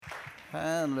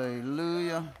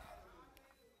Hallelujah.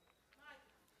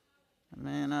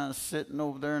 Man, I was sitting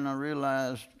over there and I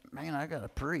realized, man, I got to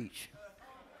preach.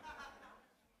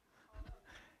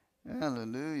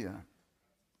 Hallelujah.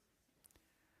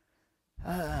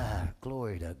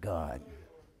 Glory to God.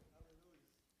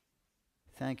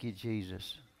 Thank you,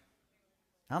 Jesus.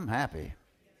 I'm happy.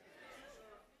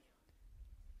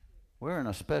 We're in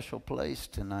a special place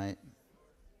tonight.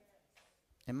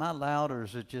 Am I loud or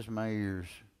is it just my ears?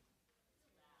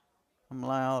 I'm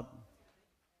loud.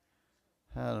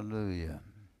 Hallelujah.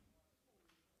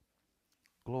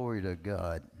 Glory to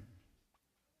God.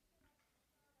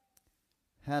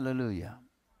 Hallelujah.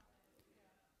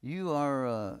 You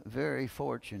are very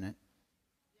fortunate.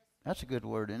 That's a good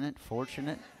word, isn't it?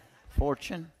 Fortunate.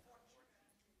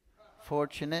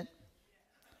 Fortunate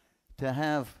to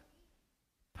have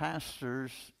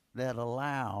pastors that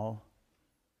allow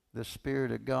the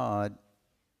Spirit of God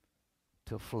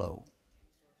to flow.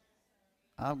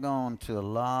 I've gone to a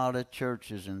lot of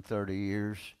churches in 30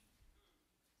 years,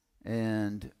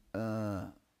 and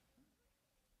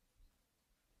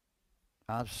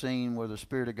I've seen where the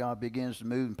Spirit of God begins to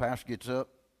move and the pastor gets up,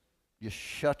 just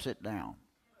shuts it down.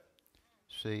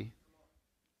 See?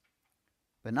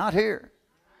 But not here.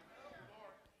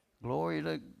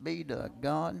 Glory be to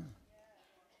God.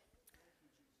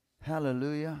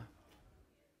 Hallelujah.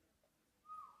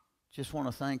 Just want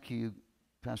to thank you,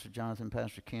 Pastor Jonathan,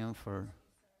 Pastor Kim, for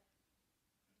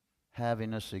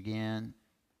having us again.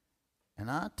 And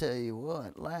I tell you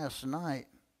what, last night,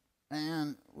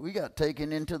 man, we got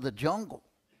taken into the jungle.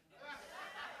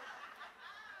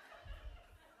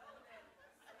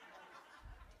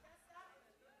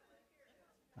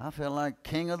 I felt like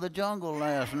king of the jungle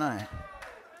last night.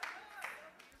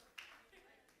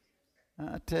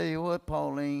 I tell you what,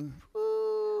 Pauline,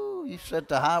 woo, you set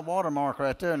the high water mark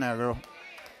right there now, girl.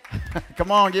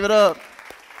 Come on, give it up.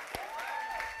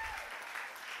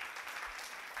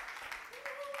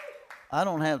 I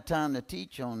don't have time to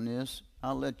teach on this.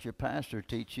 I'll let your pastor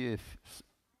teach you if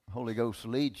Holy Ghost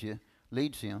leads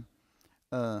him.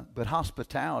 But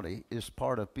hospitality is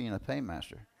part of being a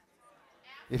paymaster.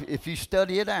 If you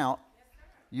study it out,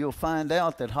 you'll find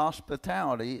out that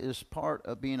hospitality is part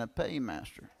of being a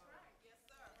paymaster.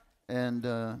 And,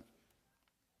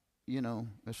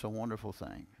 it's a wonderful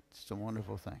thing. It's a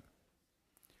wonderful thing.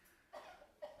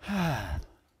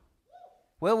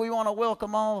 Well, we want to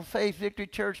welcome all Faith Victory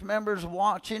Church members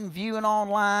watching, viewing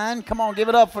online. Come on, give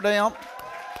it up for them.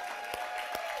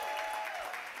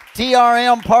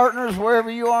 TRM partners,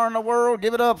 wherever you are in the world,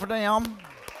 give it up for them.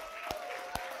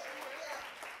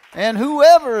 And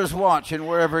whoever is watching,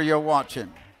 wherever you're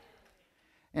watching.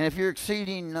 And if you're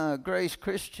Exceeding Grace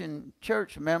Christian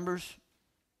Church members,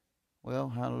 well,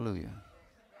 hallelujah.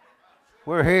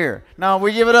 We're here. Now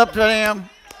we give it up to them.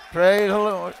 Praise the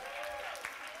Lord.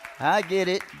 I get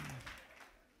it.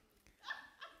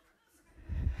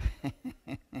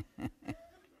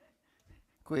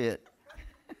 Quit.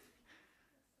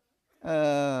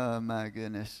 Oh, my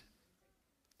goodness.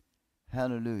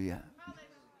 Hallelujah.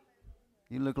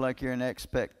 You look like you're in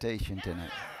expectation tonight.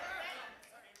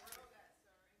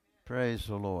 Praise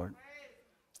the Lord.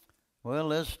 Well,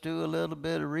 let's do a little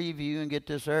bit of review and get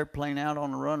this airplane out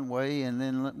on the runway, and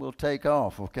then we'll take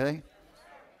off, okay?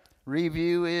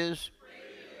 Review is?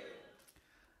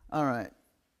 All right.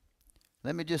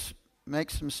 Let me just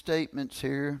make some statements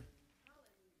here,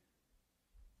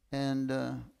 and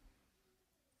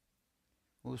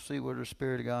we'll see where the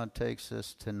Spirit of God takes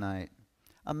us tonight.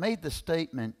 I made the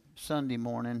statement Sunday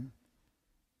morning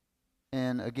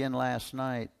and again last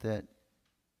night that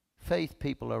faith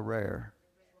people are rare.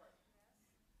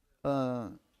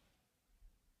 What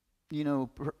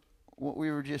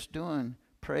we were just doing,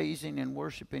 praising and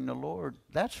worshiping the Lord,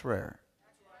 that's rare.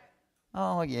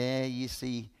 Oh, yeah, you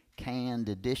see canned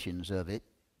editions of it,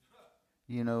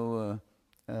 where,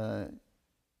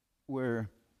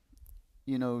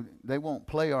 they won't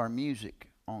play our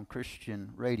music on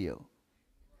Christian radio.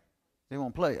 They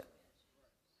won't play it.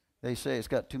 They say it's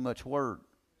got too much word.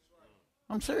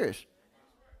 I'm serious.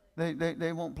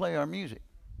 They won't play our music.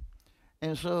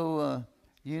 And so,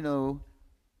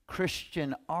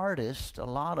 Christian artists, a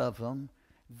lot of them,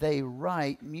 they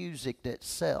write music that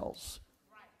sells.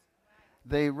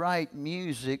 They write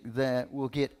music that will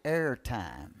get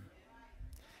airtime.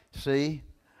 See?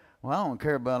 Well, I don't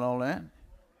care about all that.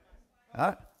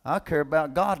 I care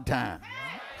about God time.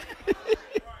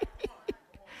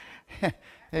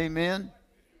 Amen.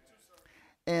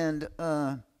 And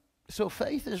so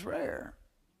faith is rare.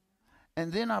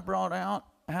 And then I brought out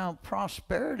how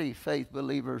prosperity faith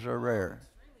believers are rare.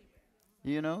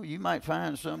 You might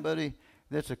find somebody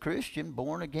that's a Christian,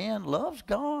 born again, loves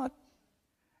God.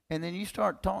 And then you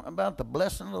start talking about the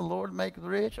blessing of the Lord maketh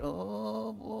rich.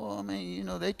 Oh, boy, I mean, you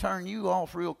know, they turn you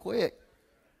off real quick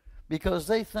because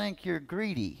they think you're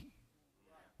greedy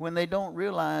when they don't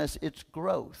realize it's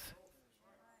growth.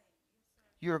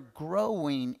 You're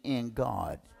growing in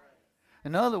God.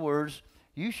 In other words,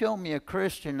 you show me a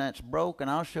Christian that's broke, and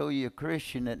I'll show you a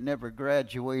Christian that never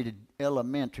graduated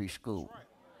elementary school. That's right.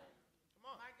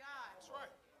 Come on. My God. That's right.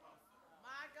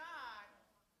 My God.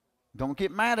 Don't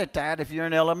get mad at that if you're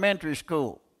in elementary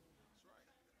school.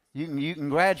 You can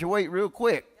graduate real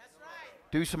quick.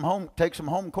 That's right. Take some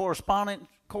home correspondence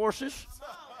courses,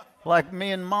 like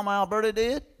me and Mama Alberta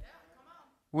did.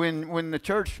 When the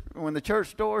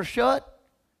church doors shut,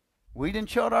 we didn't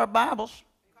shut our Bibles.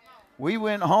 We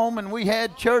went home and we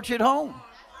had church at home.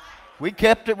 We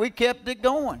kept it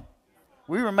going.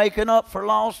 We were making up for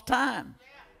lost time.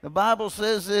 The Bible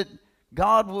says that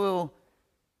God will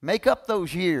make up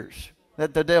those years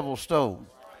that the devil stole.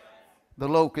 The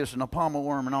locust and the palmer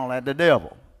worm and all that, the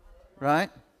devil. Right?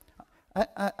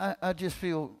 I just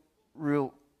feel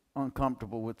real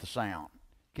uncomfortable with the sound.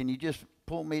 Can you just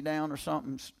pull me down or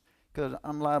something? Because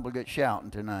I'm liable to get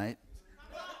shouting tonight.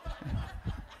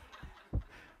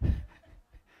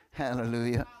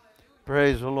 Hallelujah.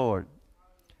 Praise the Lord.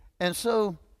 And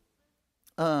so,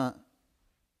 then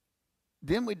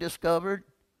we discovered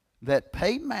that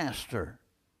paymaster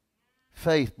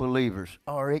faith believers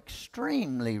are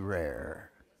extremely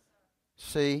rare.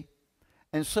 See?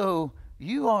 And so,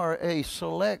 you are a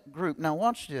select group. Now,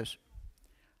 watch this.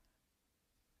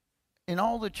 In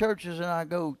all the churches that I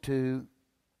go to,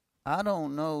 I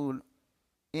don't know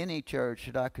any church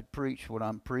that I could preach what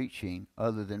I'm preaching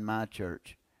other than my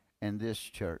church and this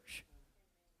church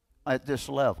at this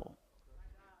level,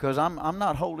 because I'm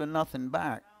not holding nothing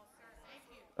back,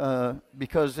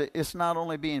 because it's not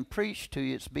only being preached to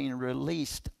you, it's being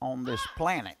released on this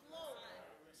planet.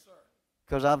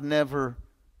 Because I've never,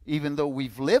 even though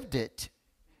we've lived it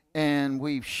and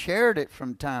we've shared it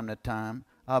from time to time,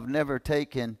 I've never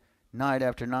taken night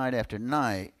after night after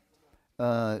night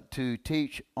to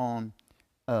teach on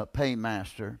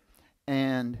paymaster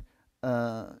and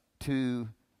to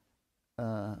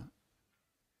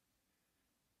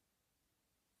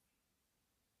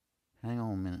hang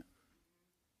on a minute.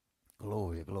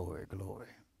 Glory, glory, glory.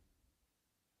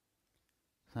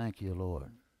 Thank you,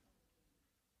 Lord.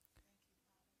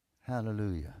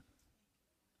 Hallelujah.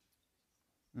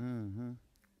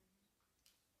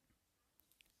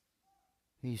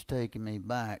 He's taking me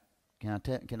back. Can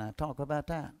I talk about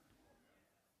that?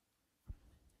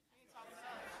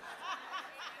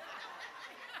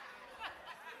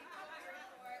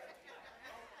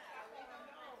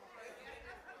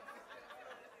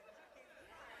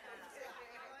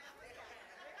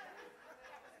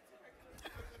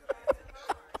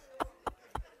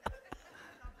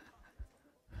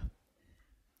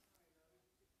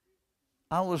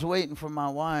 I was waiting for my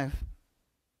wife.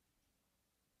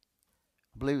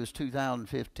 I believe it was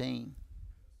 2015.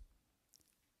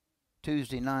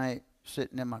 Tuesday night,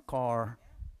 sitting in my car.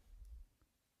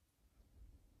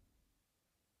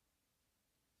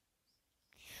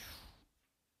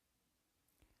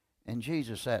 And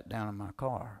Jesus sat down in my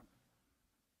car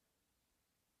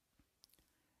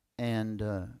and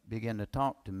began to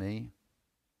talk to me.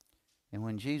 And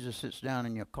when Jesus sits down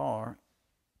in your car,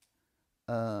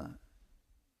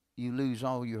 you lose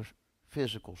all your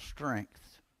physical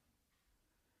strength.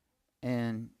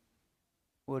 And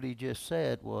what he just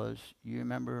said was, you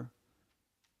remember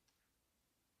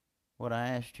what I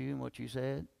asked you and what you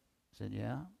said? I said,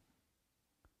 yeah.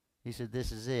 He said,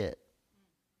 this is it.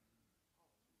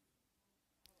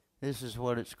 This is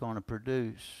what it's going to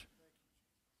produce.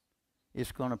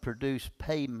 It's going to produce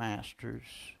paymasters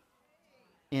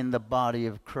in the body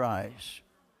of Christ.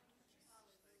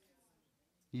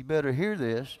 You better hear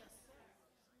this.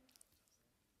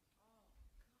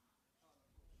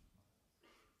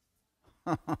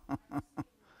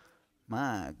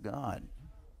 My God.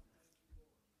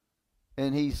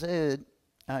 And he said,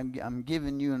 I'm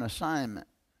giving you an assignment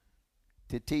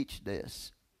to teach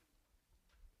this.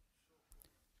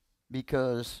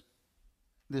 Because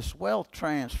this wealth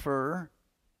transfer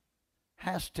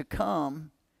has to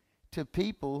come to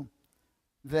people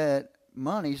that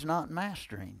money's not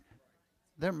mastering.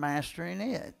 They're mastering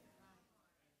it.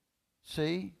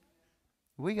 See?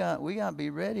 We got to be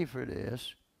ready for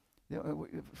this.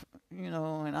 You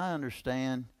know, and I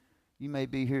understand you may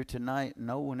be here tonight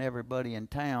knowing everybody in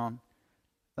town,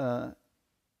 and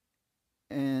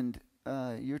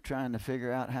you're trying to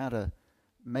figure out how to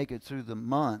make it through the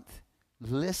month.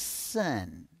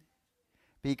 Listen,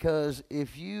 because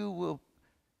if you will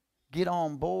get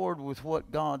on board with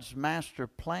what God's master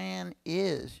plan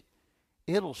is,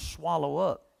 it'll swallow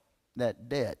up that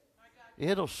debt.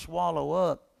 It'll swallow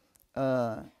up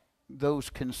those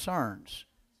concerns.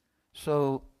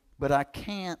 So, but I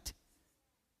can't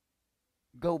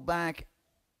go back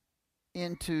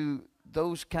into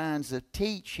those kinds of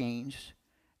teachings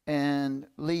and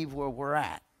leave where we're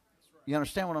at. You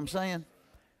understand what I'm saying?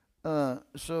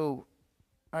 So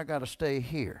I got to stay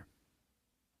here,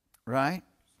 right?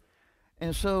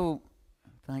 And so,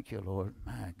 thank you, Lord.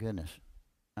 My goodness.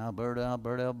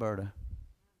 Alberta.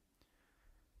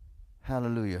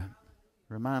 Hallelujah.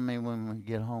 Remind me when we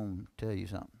get home to tell you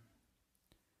something.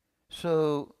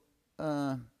 So,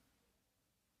 I'm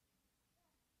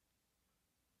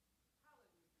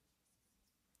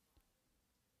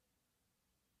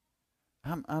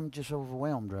just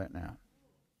overwhelmed right now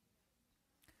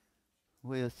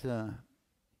with,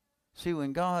 see,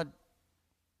 when God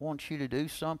wants you to do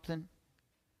something,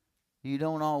 you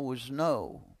don't always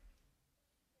know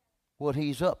what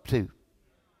He's up to.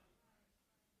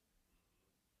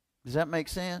 Does that make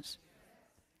sense?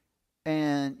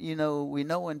 And, you know, we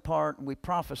know in part and we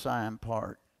prophesy in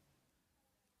part.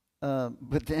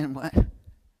 But then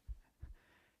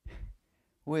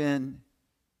when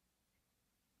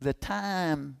the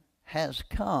time has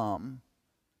come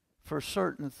for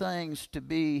certain things to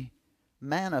be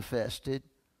manifested,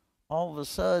 all of a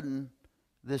sudden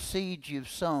the seeds you've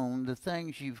sown, the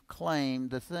things you've claimed,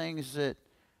 the things that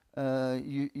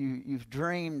you've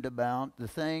dreamed about, the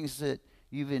things that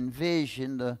you've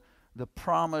envisioned, the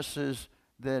promises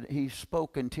that He's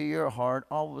spoken to your heart,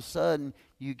 all of a sudden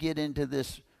you get into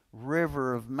this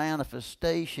river of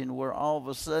manifestation where all of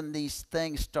a sudden these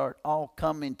things start all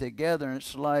coming together, and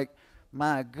it's like,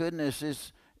 my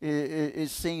goodness, it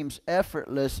seems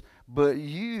effortless, but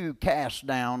you cast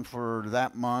down for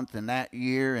that month and that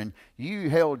year, and you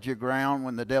held your ground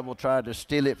when the devil tried to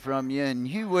steal it from you, and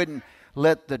you wouldn't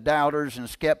let the doubters and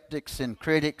skeptics and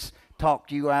critics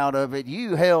talk you out of it.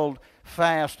 You held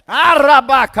fast.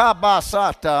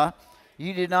 Arabakabasata.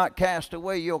 You did not cast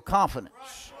away your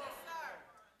confidence.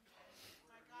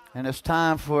 And it's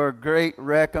time for a great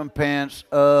recompense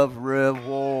of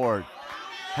reward.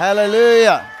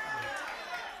 Hallelujah.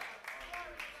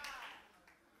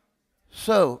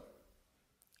 So,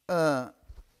 I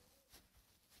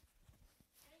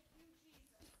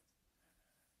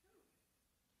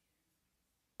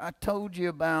told you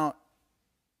about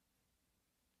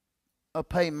a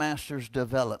paymaster's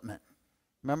development.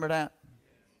 Remember that?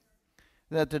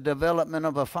 That the development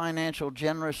of a financial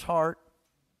generous heart,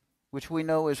 which we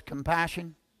know is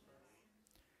compassion,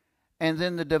 and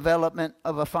then the development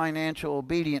of a financial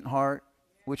obedient heart,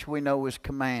 which we know is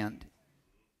command.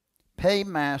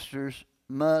 Paymasters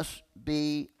must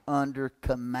be under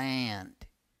command.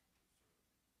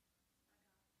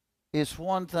 It's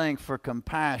one thing for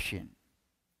compassion.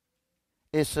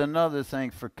 It's another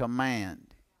thing for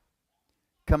command.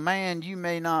 Command, you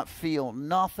may not feel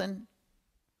nothing,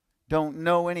 don't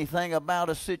know anything about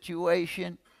a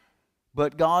situation,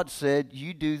 but God said,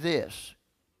 you do this.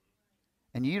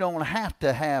 And you don't have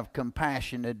to have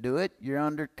compassion to do it. You're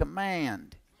under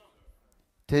command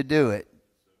to do it.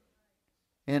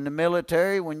 In the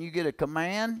military, when you get a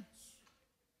command,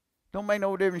 don't make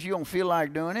no difference. You don't feel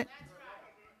like doing it.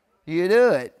 You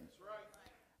do it.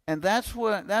 And that's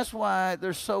why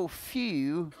there's so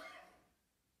few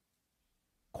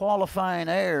qualifying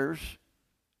heirs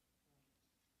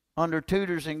under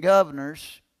tutors and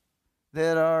governors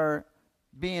that are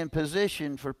being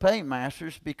positioned for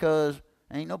paymasters, because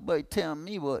ain't nobody telling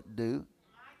me what to do.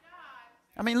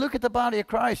 I mean, look at the body of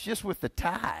Christ just with the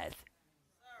tithe.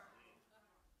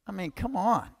 I mean, come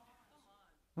on.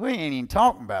 We ain't even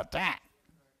talking about that.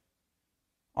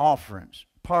 Offerings,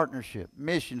 partnership,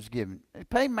 missions giving.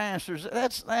 Paymasters,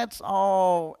 that's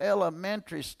all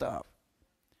elementary stuff.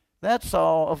 That's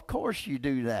all. Of course you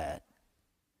do that.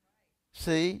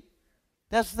 See?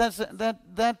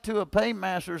 That to a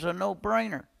paymaster is a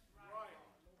no-brainer.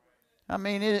 I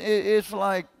mean, it's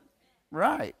like,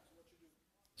 right.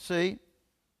 See?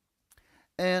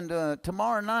 And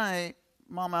tomorrow night,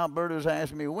 Mama Alberta's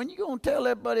asking me, when you going to tell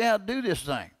everybody how to do this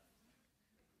thing?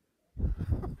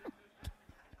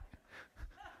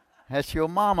 That's your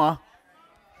mama.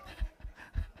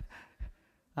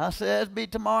 I said, it'll be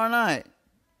tomorrow night.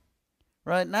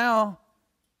 Right now,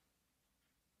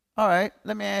 all right,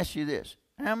 let me ask you this.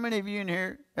 How many of you in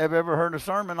here have ever heard a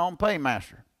sermon on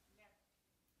paymaster?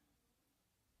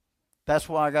 That's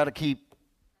why I got to keep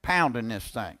pounding this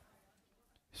thing.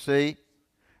 See?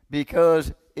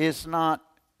 Because it's not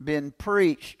been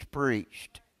preached.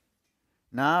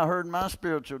 Now, I heard my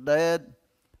spiritual dad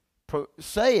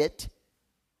say it,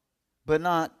 but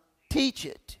not teach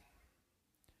it.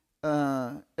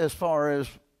 As far as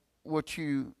what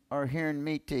you are hearing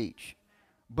me teach.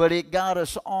 But it got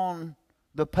us on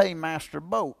the paymaster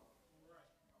boat.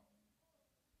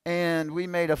 And we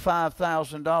made a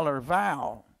 $5,000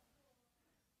 vow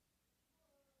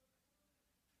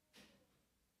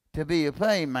to be a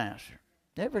paymaster.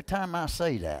 Every time I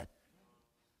say that,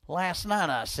 last night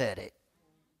I said it.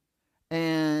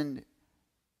 And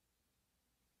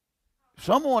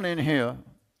someone in here,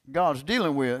 God's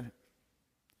dealing with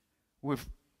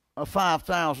a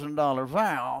 $5,000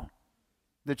 vow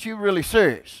that you're really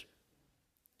serious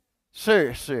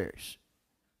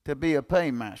to be a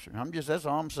paymaster. That's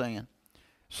all I'm saying.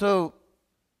 So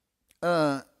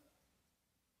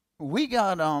we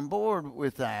got on board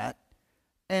with that,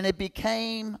 and it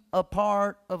became a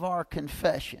part of our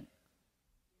confession.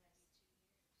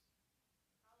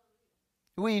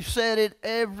 We've said it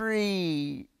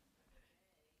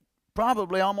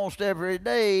probably almost every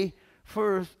day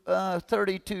for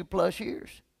 32 plus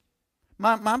years.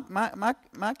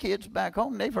 My kids back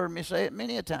home, they've heard me say it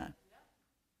many a time.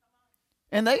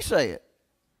 And they say it.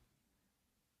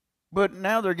 But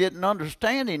now they're getting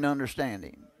understanding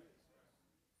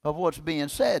of what's being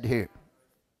said here.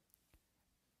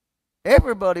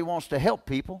 Everybody wants to help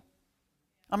people.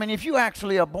 I mean, if you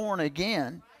actually are born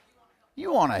again,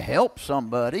 you want to help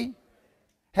somebody.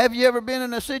 Have you ever been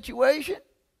in a situation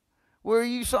where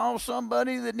you saw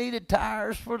somebody that needed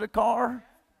tires for the car?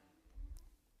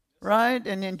 Right?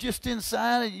 And then just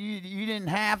inside, you didn't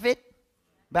have it.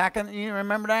 You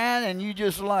remember that? And you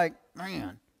just like,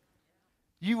 man,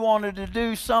 you wanted to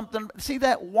do something. See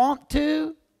that want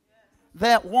to?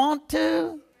 That want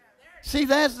to? See,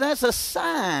 that's a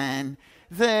sign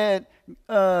that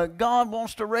God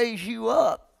wants to raise you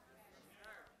up.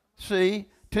 See,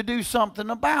 to do something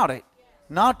about it.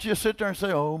 Not just sit there and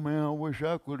say, oh man, I wish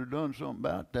I could have done something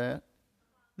about that.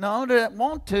 No, that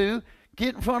want to.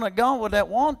 Get in front of God with that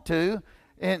want to.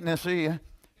 And now see,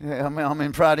 I'm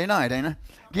in Friday night, ain't I?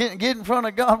 Get in front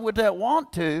of God with that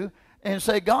want to and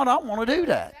say, God, I want to do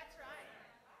that.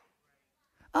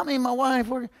 I mean, my wife,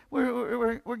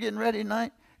 we're getting ready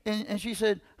tonight, and she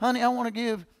said, honey, I want to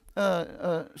give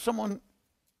someone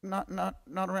not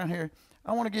around here.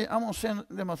 I want to send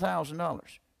them $1,000.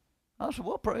 I said,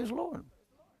 well, praise the Lord.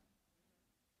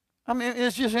 I mean,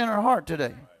 it's just in her heart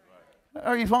today.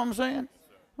 Are you following what I'm saying?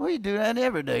 We do that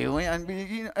every day.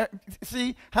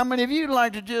 See, how many of you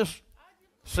like to just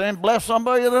bless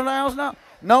somebody with $1,000?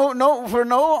 No, for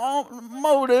no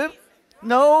motive.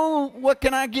 No, what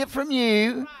can I get from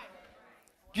you?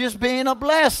 Just being a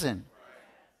blessing.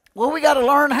 Well, we got to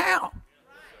learn how.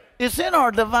 It's in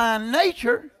our divine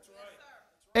nature.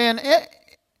 And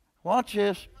watch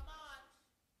this.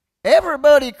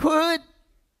 Everybody could.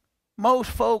 Most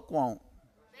folk won't.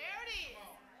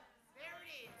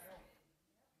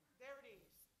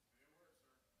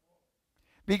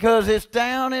 Because it's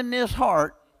down in this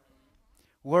heart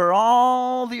where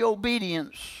all the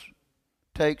obedience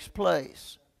takes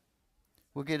place.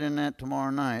 We'll get in that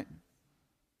tomorrow night.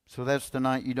 So that's the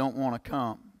night you don't want to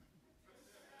come.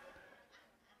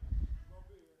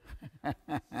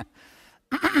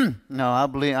 No, I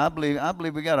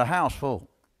believe we got a house full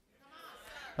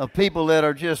of people that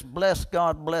are just bless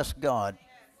God, bless God.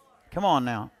 Come on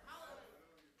now.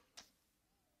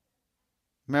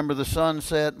 Remember the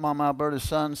sunset, Mama Alberta's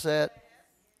sunset?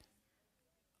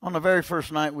 On the very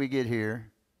first night we get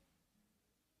here,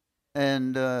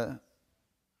 and the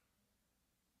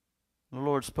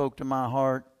Lord spoke to my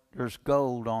heart, there's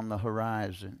gold on the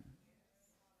horizon.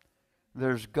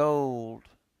 There's gold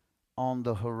on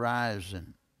the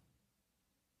horizon.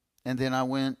 And then I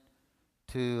went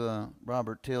to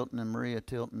Robert Tilton and Maria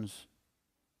Tilton's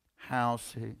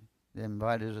house. They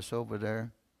invited us over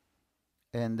there.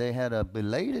 And they had a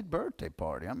belated birthday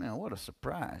party. I mean, what a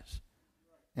surprise.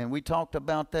 And we talked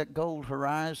about that gold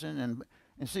horizon.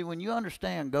 And see, when you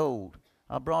understand gold,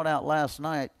 I brought out last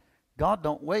night, God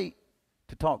don't wait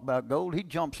to talk about gold. He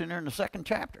jumps in there in the second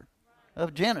chapter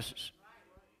of Genesis.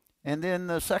 And then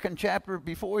the second chapter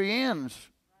before he ends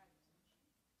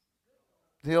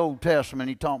the Old Testament,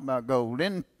 he talked about gold.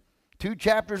 Then 2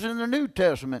 chapters in the New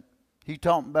Testament, he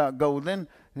talked about gold. Then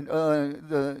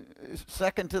the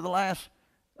second to the last,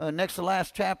 next to the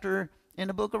last chapter in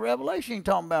the book of Revelation, he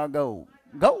talking about gold.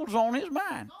 Gold's on his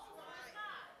mind.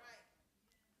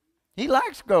 He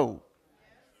likes gold.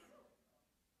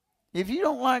 If you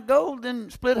don't like gold, then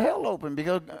split hell open,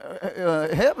 because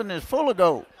heaven is full of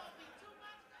gold.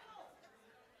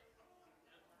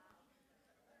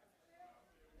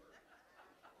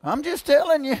 I'm just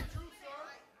telling you.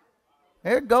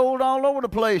 There's gold all over the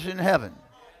place in heaven.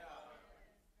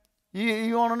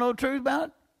 You want to know the truth about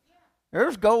it?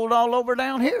 There's gold all over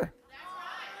down here.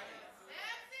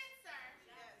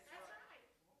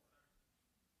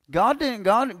 God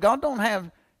don't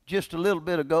have just a little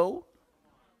bit of gold.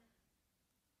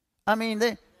 I mean,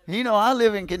 I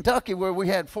live in Kentucky where we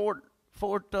had Fort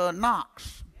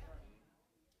Knox.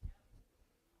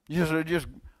 Just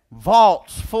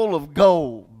vaults full of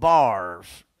gold bars.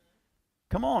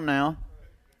 Come on now.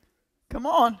 Come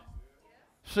on.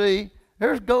 See,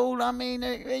 there's gold. I mean,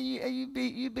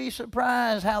 you'd be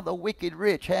surprised how the wicked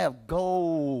rich have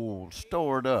gold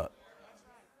stored up.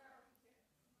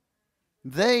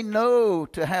 They know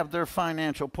to have their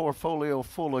financial portfolio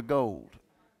full of gold.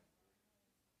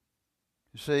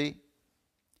 You see?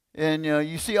 And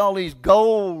you see all these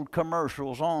gold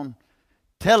commercials on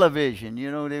television.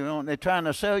 They're trying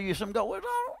to sell you some gold.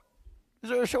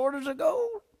 Is there a shortage of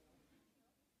gold?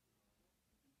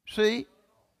 See?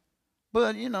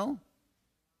 But,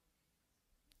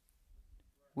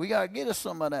 we got to get us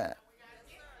some of that.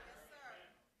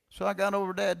 So I got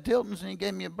over to Dad Tilton's and he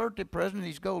gave me a birthday present,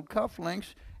 these gold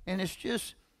cufflinks. And it's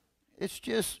just,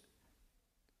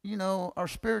 our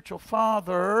spiritual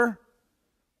father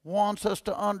wants us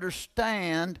to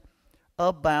understand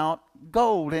about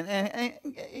gold. And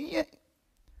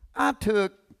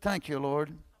thank you,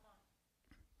 Lord.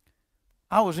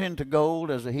 I was into gold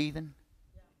as a heathen.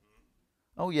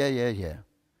 Oh, yeah.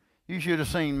 You should have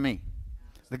seen me.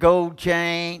 The gold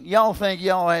chain. Y'all think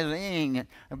y'all had a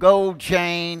gold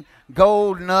chain,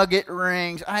 gold nugget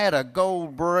rings. I had a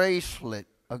gold bracelet,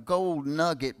 a gold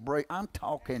nugget bracelet. I'm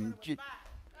talking,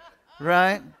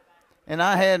 right? And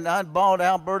I'd bought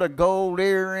Alberta gold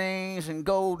earrings and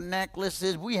gold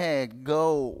necklaces. We had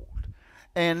gold.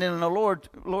 And then the Lord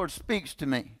speaks to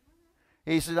me.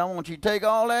 He said, I want you to take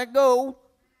all that gold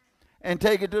and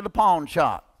take it to the pawn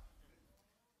shop.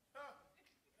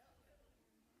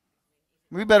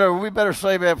 We better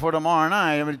save that for tomorrow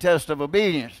night, a test of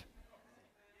obedience.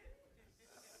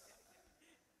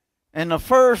 And the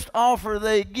first offer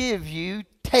they give you,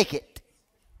 take it.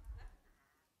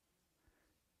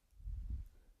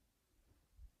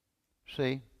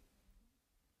 See?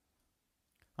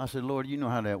 I said, Lord, you know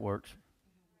how that works.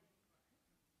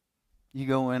 You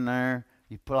go in there,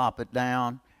 you plop it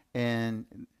down, and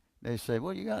they say,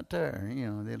 what you got there?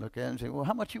 They look at it and say, well,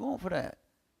 how much you want for that?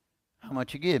 How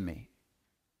much you give me?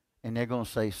 And they're going to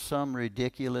say some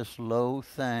ridiculous low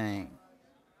thing.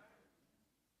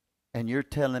 And you're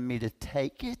telling me to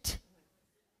take it?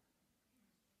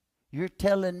 You're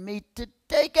telling me to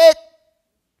take it?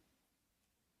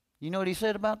 You know what he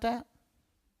said about that?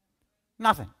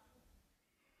 Nothing.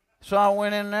 So I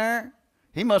went in there.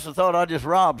 He must have thought I just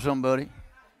robbed somebody.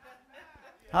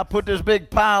 I put this big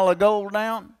pile of gold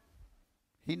down.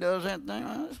 He does that thing.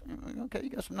 Okay, you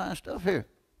got some nice stuff here.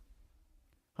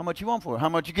 How much you want for it? How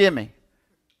much you give me?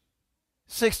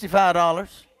 $65.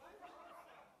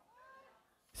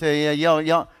 Say,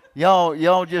 yeah,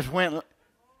 y'all just went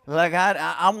like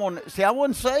I want. See, I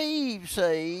wouldn't save.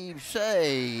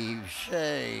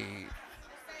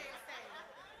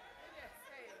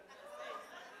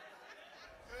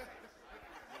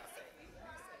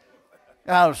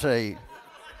 I'll save.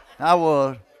 I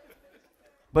was.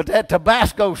 But that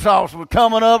Tabasco sauce was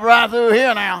coming up right through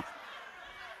here now.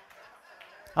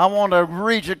 I want to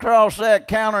reach across that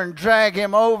counter and drag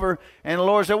him over. And the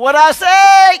Lord said, what'd I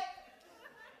say?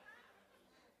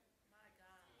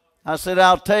 I said,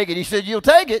 I'll take it. He said, you'll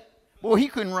take it? Well, he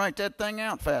couldn't write that thing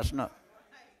out fast enough.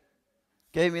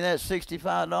 Gave me that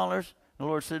 $65. The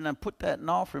Lord said, now put that in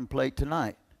the offering plate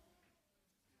tonight.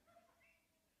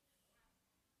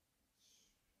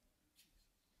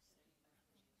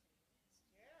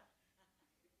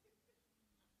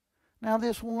 Now,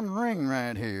 this one ring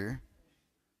right here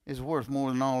is worth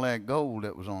more than all that gold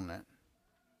that was on that.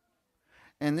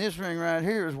 And this ring right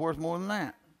here is worth more than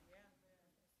that.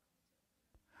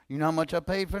 You know how much I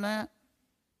paid for that?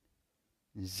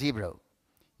 $0.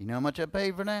 You know how much I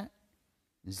paid for that?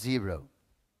 $0.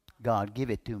 God, give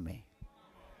it to me.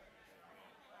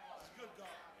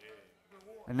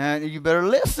 And now you better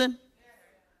listen.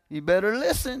 You better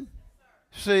listen.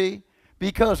 See,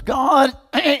 because God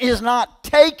is not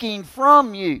taking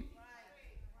from you.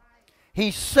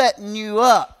 He's setting you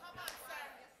up.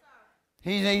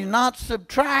 He's not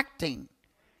subtracting.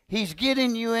 He's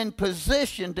getting you in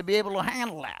position to be able to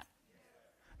handle that.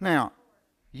 Now,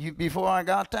 before I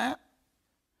got that,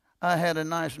 I had a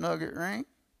nice nugget ring.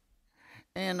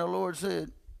 And the Lord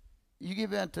said, you give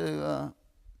that to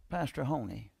Pastor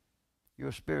Honey,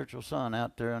 your spiritual son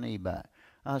out there on eBay.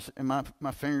 And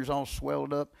my fingers all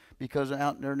swelled up because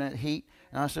out there in that heat.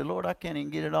 And I said, Lord, I can't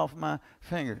even get it off my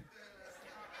finger.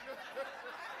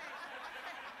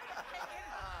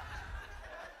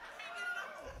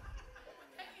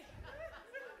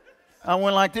 I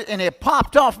went like this, and it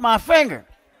popped off my finger.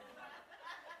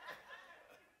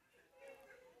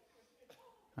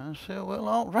 I said, well,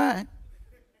 all right.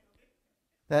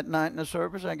 That night in the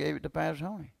service, I gave it to Pastor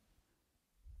Tony.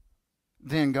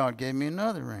 Then God gave me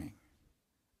another ring.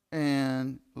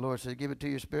 And the Lord said, give it to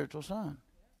your spiritual son.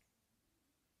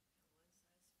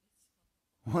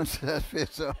 One size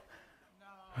fits all.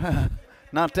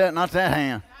 Not that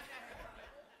hand.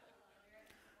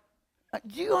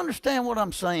 Do you understand what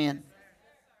I'm saying?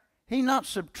 He's not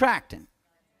subtracting.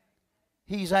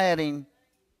 He's adding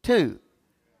to.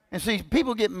 And see,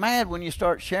 people get mad when you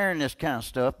start sharing this kind of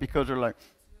stuff because they're like,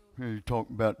 hey, you talk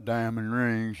about diamond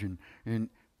rings and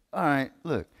all right,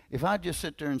 look, if I just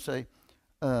sit there and say,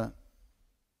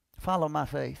 follow my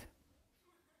faith.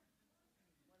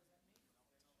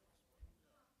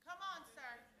 Come on,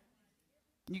 sir.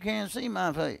 You can't see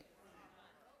my faith.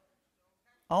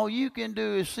 All you can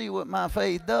do is see what my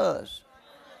faith does.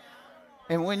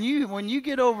 And when you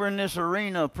get over in this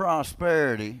arena of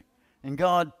prosperity and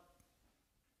God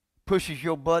pushes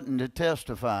your button to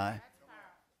testify,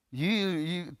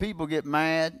 you people get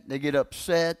mad, they get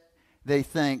upset, they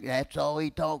think that's all he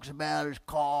talks about is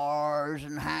cars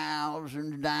and houses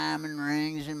and diamond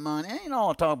rings and money. That ain't all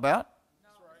I talk about.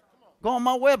 Go on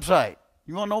my website.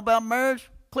 You want to know about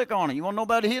marriage? Click on it. You want to know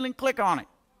about healing? Click on it.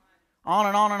 On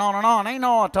and on and on and on. Ain't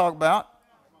all I talk about.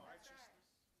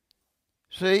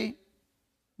 See?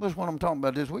 That's what I'm talking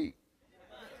about this week.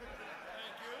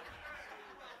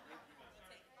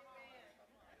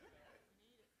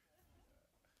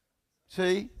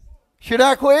 See? Should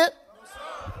I quit?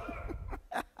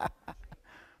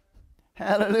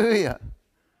 Hallelujah.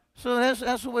 So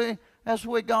that's the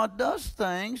way God does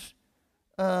things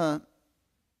to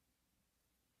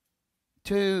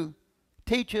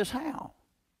teach us how.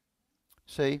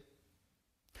 See?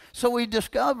 So we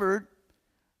discovered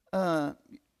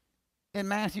in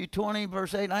Matthew 20,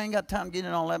 verse 8, I ain't got time to get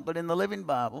in all that, but in the Living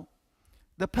Bible,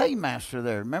 the paymaster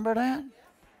there, remember that?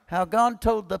 How God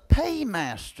told the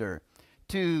paymaster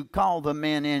to call the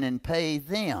men in and pay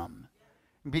them.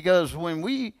 Because when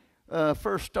we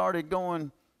first started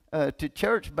going to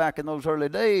church back in those early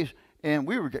days, and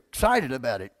we were excited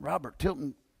about it, Robert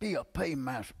Tilton, be a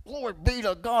paymaster. Glory be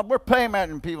to God, we're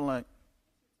paymaster. And people like,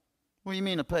 what do you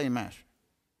mean a paymaster?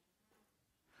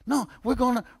 No,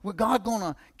 God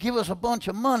gonna give us a bunch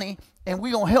of money and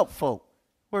we're gonna help folk.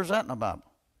 Where's that in the Bible?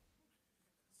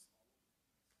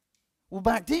 Well,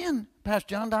 back then, Pastor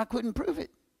John, I couldn't prove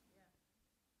it.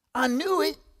 I knew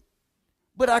it,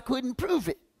 but I couldn't prove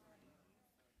it.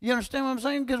 You understand what I'm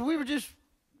saying? Because we were just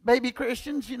baby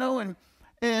Christians, you know,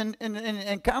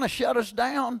 and kind of shut us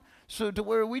down so to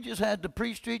where we just had to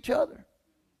preach to each other.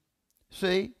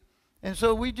 See? And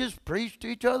so we just preached to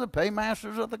each other,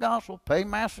 paymasters of the gospel,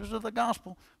 paymasters of the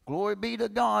gospel, glory be to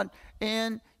God.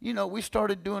 And, you know, we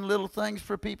started doing little things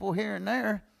for people here and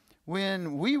there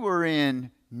when we were in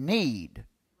need.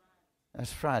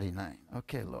 That's Friday night.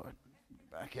 Okay, Lord.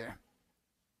 Back here.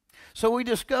 So we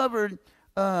discovered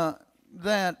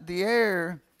that the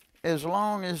heir, as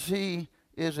long as he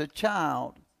is a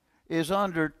child, is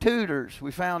under tutors.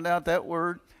 We found out that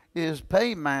word is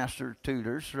paymaster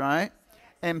tutors, right?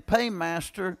 And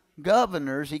paymaster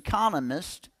governors,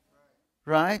 economists,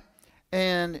 right?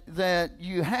 And that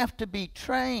you have to be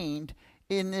trained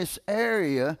in this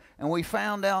area. And we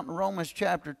found out in Romans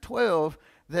chapter 12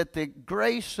 that the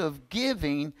grace of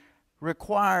giving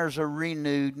requires a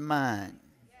renewed mind.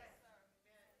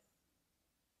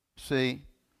 See?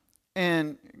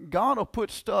 And God will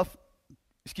put stuff,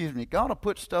 God will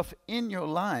put stuff in your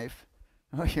life.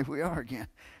 Oh, here we are again.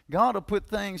 God will put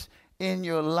things in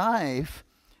your life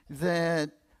that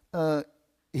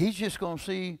he's just going to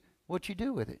see what you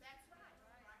do with it.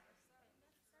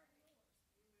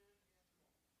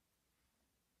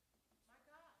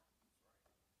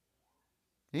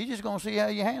 He's just going to see how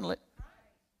you handle it.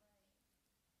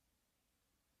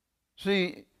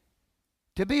 See,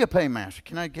 to be a paymaster,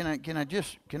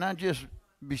 can I just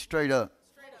be straight up?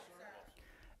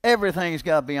 Everything's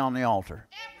got to be on the altar.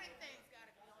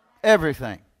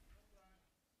 Everything.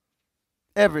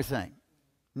 Everything.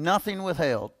 Nothing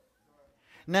withheld.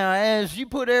 Now, as you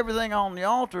put everything on the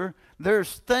altar,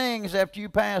 there's things after you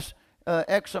pass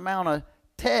X amount of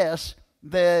tests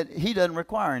that he doesn't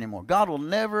require anymore. God will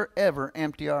never, ever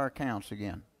empty our accounts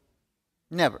again.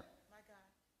 Never.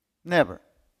 Never.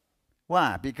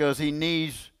 Why? Because he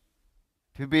needs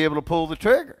to be able to pull the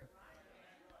trigger.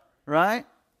 Right?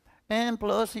 And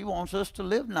plus, he wants us to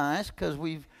live nice because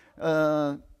we've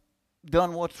done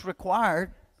what's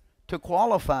required to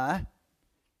qualify.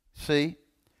 See?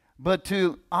 But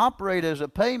to operate as a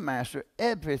paymaster,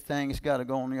 everything's got to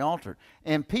go on the altar.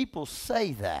 And people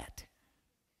say that.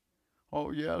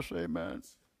 Oh, yes, amen.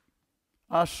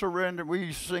 I surrender. We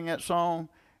used to sing that song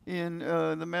in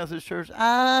the Methodist Church.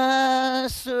 I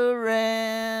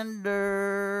surrender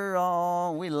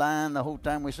all. We lying the whole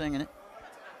time we're singing it.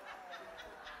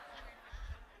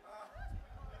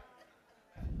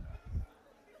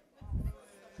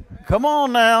 Come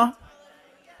on now.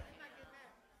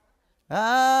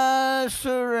 I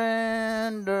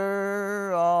surrender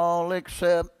all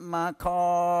except my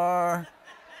car.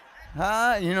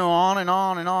 You know, on and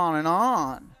on and on and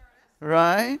on.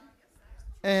 Right?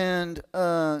 And,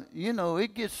 you know,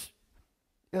 it gets,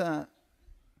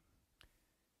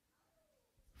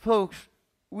 folks,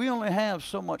 we only have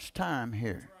so much time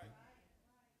here.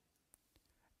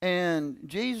 And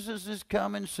Jesus is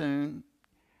coming soon.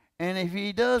 And if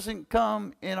he doesn't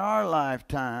come in our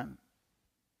lifetime,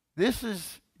 this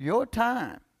is your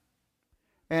time.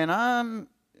 And I'm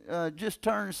just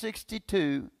turned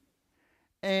 62,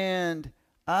 and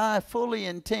I fully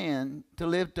intend to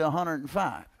live to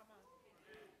 105.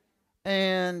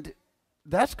 And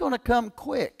that's going to come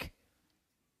quick,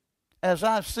 as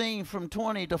I've seen from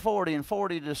 20 to 40 and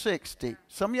 40 to 60.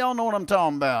 Some of y'all know what I'm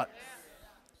talking about.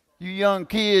 You young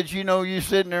kids, you know, you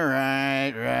sitting there,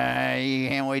 right, you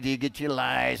can't wait till you get your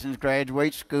license,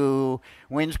 graduate school.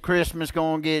 When's Christmas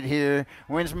going to get here?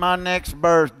 When's my next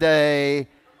birthday?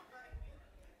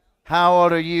 How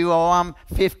old are you? Oh, I'm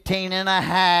 15 and a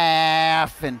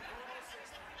half, and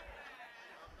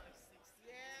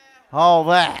all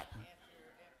that.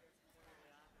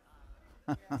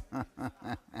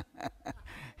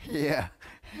 Yeah.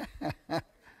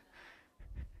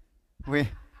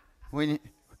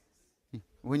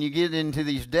 When you get into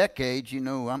these decades, you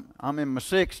know, I'm in my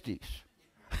 60s.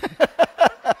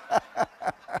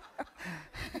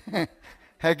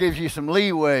 That gives you some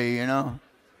leeway, you know.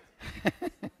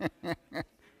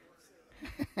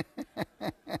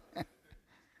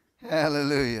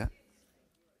 Hallelujah.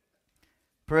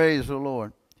 Praise the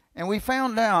Lord. And we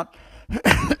found out,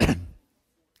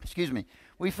 excuse me,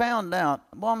 we found out,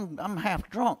 well, I'm half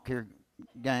drunk here,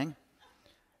 gang.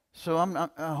 So I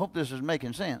hope this is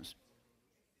making sense.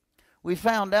 We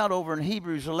found out over in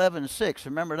Hebrews 11:6,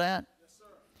 remember that? Yes, sir.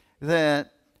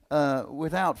 That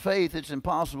without faith it's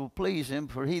impossible to please him,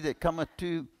 for he that cometh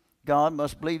to God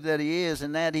must believe that he is,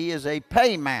 and that he is a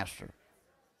paymaster.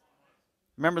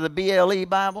 Remember the BLE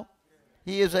Bible?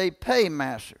 He is a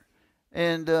paymaster.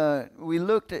 And we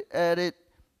looked at it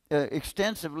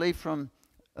extensively from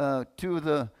two of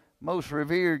the most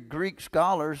revered Greek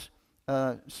scholars,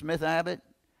 Smith Abbott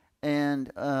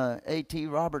and A.T.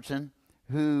 Robertson,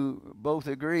 who both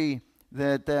agree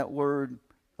that that word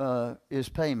is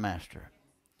paymaster.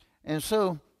 And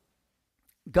so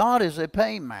God is a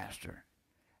paymaster.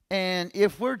 And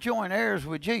if we're joint heirs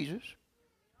with Jesus,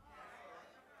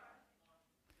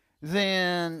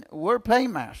 then we're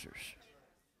paymasters.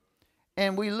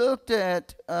 And we looked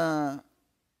at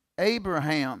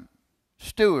Abraham,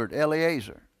 steward,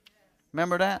 Eliezer.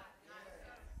 Remember that?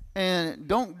 And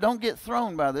don't get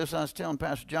thrown by this. I was telling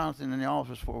Pastor Jonathan in the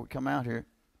office before we come out here,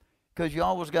 because you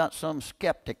always got some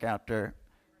skeptic out there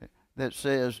that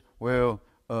says, well,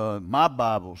 my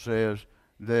Bible says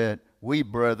that we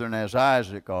brethren as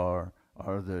Isaac are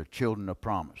the children of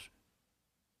promise.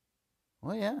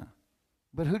 Well, yeah.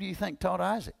 But who do you think taught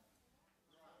Isaac?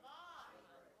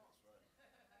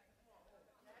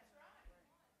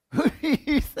 Who do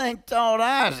you think taught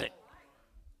Isaac?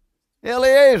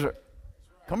 Eliezer.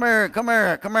 Come here.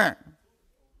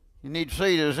 You need to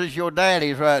see this. This is your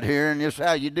daddy's right here, and this is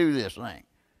how you do this thing.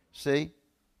 See?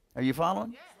 Are you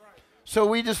following? Yes. So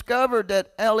we discovered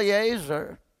that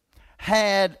Eliezer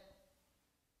had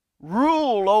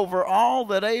rule over all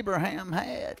that Abraham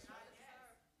had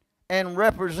and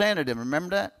represented him.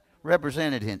 Remember that?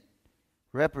 Represented him.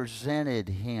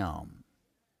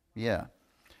 Yeah.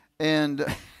 And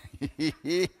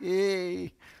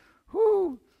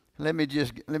whew, let me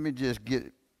just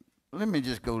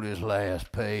go to this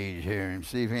last page here and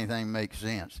see if anything makes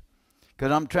sense.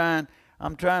 Because I'm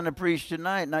trying to preach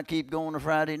tonight, and I keep going to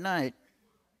Friday night,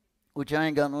 which I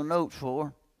ain't got no notes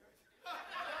for.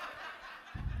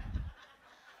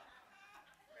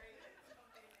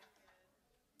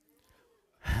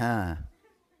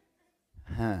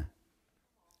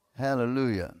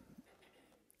 Hallelujah.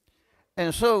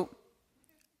 And so,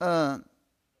 I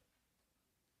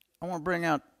want to bring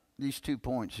out these 2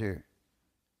 points here.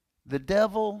 The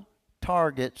devil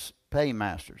targets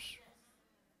paymasters.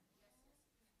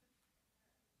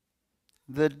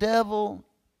 The devil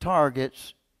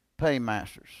targets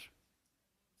paymasters.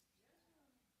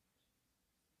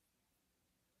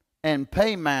 And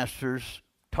paymasters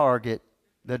target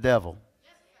the devil.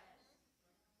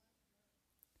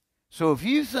 So if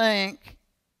you think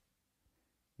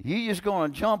you're just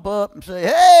going to jump up and say,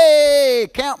 hey,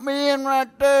 count me in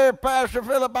right there, Pastor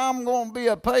Philip, I'm going to be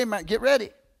a paymaster. Get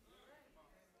ready.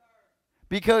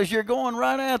 Because you're going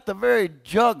right at the very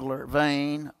jugular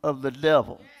vein of the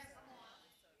devil.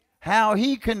 How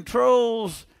he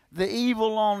controls the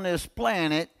evil on this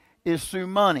planet is through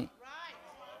money.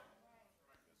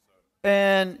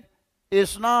 And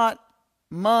it's not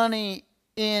money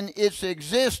in its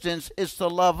existence, it's the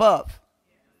love of.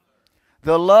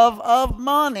 The love of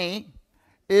money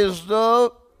is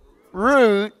the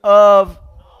root of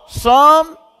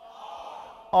some,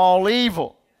 all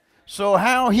evil. So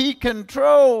how he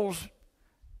controls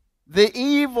the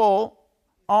evil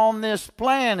on this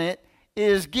planet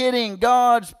is getting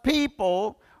God's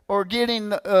people or getting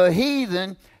the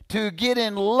heathen to get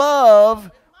in love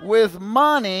with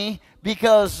money,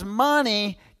 because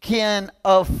money can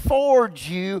afford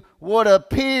you what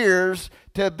appears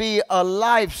to be a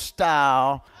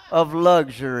lifestyle of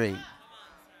luxury.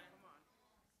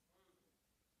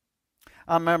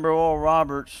 I remember Oral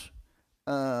Roberts,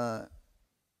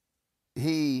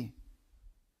 he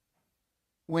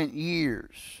went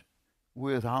years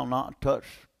with, I'll not touch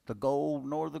the gold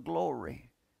nor the glory.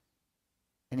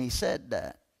 And he said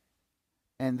that.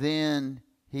 And then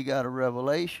he got a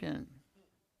revelation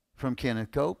from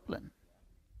Kenneth Copeland.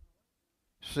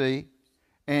 See?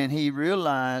 And he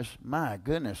realized, my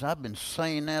goodness, I've been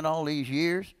saying that all these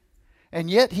years. And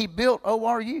yet he built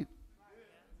ORU.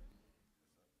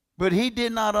 But he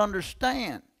did not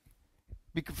understand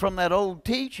from that old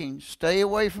teaching, stay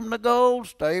away from the gold,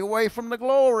 stay away from the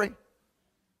glory.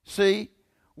 See?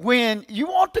 When you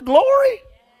want the glory,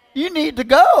 you need the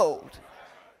gold.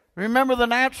 Remember the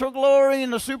natural glory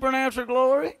and the supernatural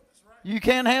glory? You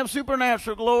can't have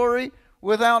supernatural glory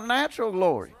without natural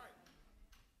glory.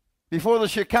 Before the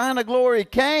Shekinah glory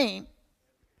came,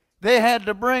 they had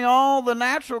to bring all the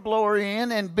natural glory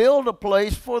in and build a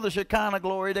place for the Shekinah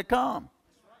glory to come.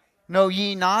 Know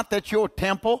ye not that your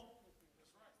temple,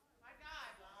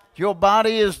 your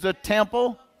body is the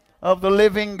temple of the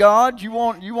living God? You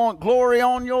want glory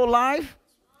on your life?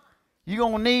 You're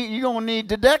gonna need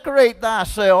to decorate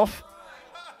thyself.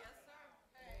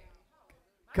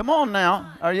 Come on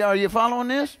now. Are you following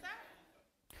this?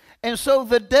 And so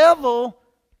the devil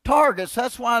targets.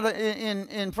 That's why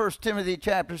in 1 Timothy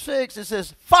chapter 6 it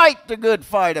says, fight the good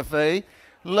fight of faith,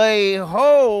 lay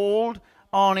hold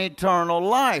on eternal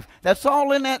life. That's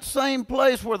all in that same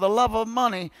place where the love of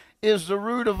money is the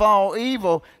root of all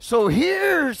evil. So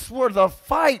here's where the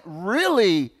fight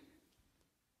really,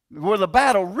 where the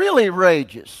battle really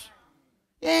rages.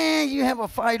 Yeah, you have a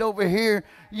fight over here,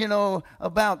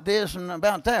 about this and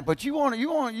about that, but you want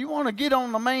to get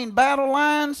on the main battle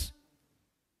lines.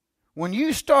 When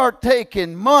you start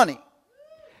taking money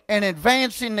and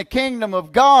advancing the kingdom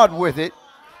of God with it,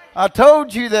 I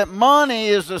told you that money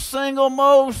is the single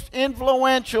most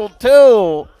influential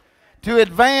tool to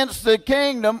advance the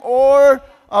kingdom, or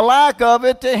a lack of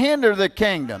it to hinder the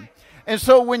kingdom. And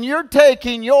so when you're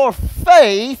taking your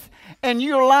faith and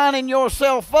you're lining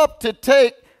yourself up to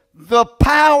take the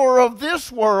power of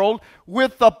this world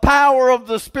with the power of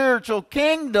the spiritual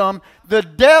kingdom,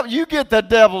 you get the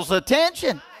devil's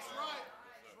attention.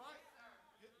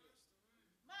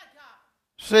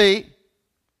 See?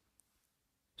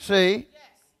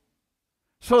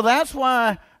 So that's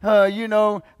why, there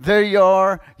you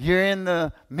are, you're in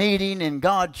the meeting and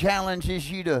God challenges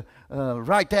you to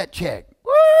write that check.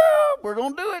 Woo! We're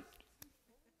going to do it.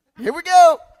 Here we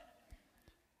go.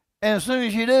 And as soon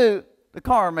as you do, the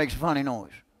car makes a funny noise.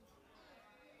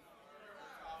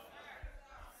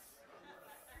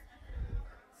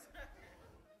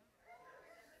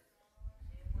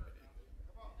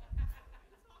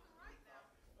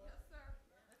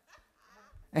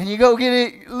 And you go get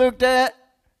it looked at,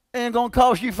 and it's going to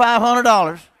cost you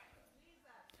 $500.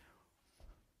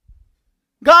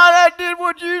 God, I did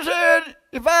what you said.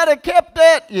 If I'd have kept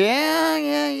that,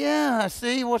 I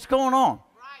see what's going on.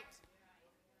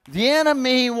 Right. The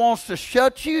enemy wants to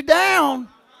shut you down.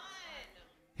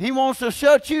 He wants to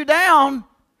shut you down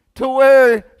to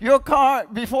where your car,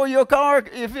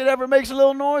 if it ever makes a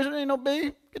little noise, it ain't no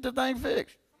big, get the thing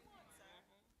fixed.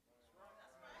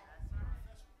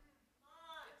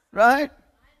 Right?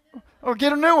 Or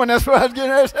get a new one. That's what I was getting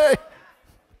ready to say.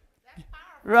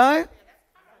 Right?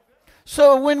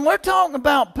 So when we're talking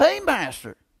about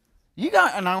paymaster, and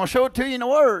I'm going to show it to you in the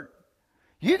Word,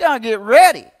 you got to get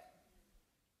ready.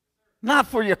 Not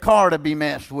for your car to be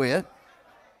messed with.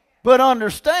 But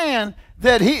understand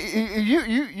that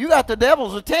you got the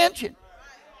devil's attention.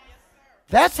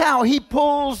 That's how he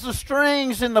pulls the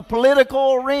strings in the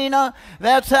political arena.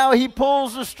 That's how he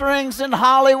pulls the strings in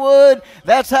Hollywood.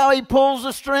 That's how he pulls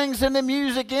the strings in the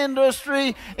music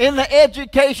industry, in the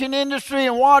education industry,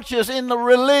 and watch us, in the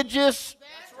religious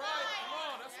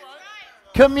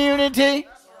community.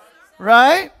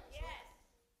 Right?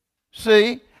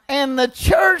 See? And the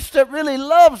church that really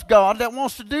loves God, that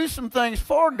wants to do some things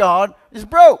for God, is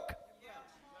broke.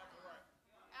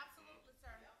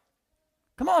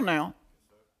 Come on now.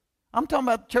 I'm talking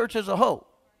about the church as a whole.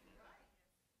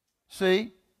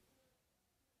 See?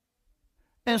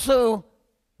 And so,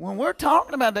 when we're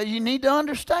talking about that, you need to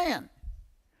understand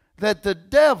that the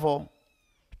devil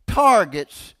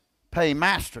targets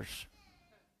paymasters.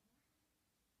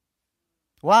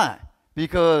 Why?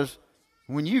 Because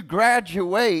when you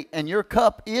graduate and your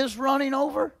cup is running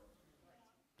over,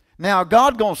 now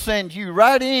God's going to send you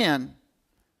right in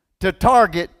to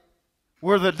target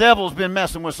where the devil's been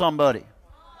messing with somebody.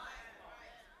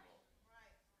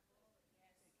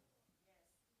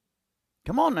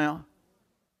 Come on now.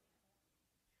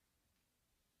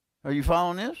 Are you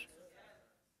following this?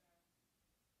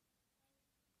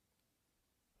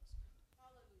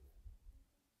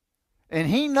 And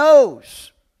he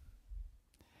knows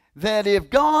that if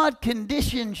God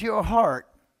conditions your heart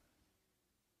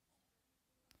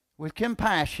with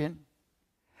compassion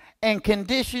and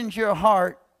conditions your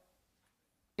heart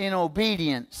in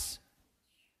obedience,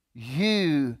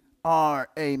 you are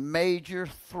a major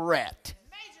threat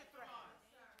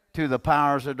to the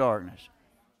powers of darkness.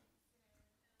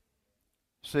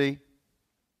 See?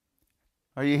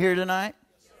 Are you here tonight?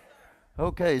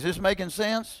 Okay, is this making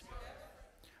sense?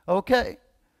 Okay,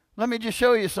 let me just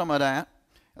show you some of that.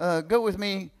 Go with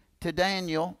me to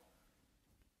Daniel.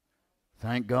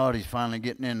 Thank God he's finally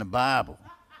getting in the Bible.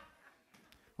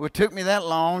 Well, it took me that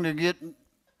long to get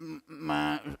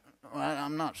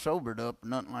I'm not sobered up or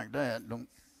nothing like that.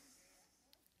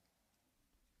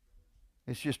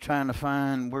 It's just trying to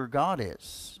find where God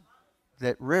is.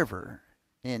 That river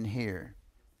in here.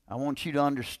 I want you to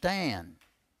understand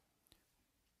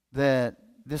that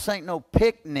this ain't no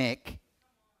picnic.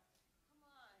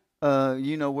 Where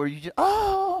you just,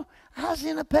 I was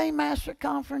in a Paymaster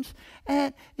conference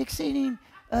at Exceeding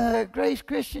Grace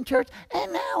Christian Church,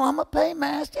 and now I'm a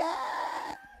Paymaster.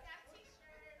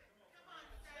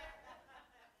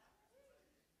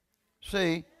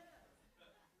 See,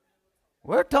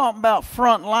 we're talking about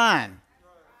front line.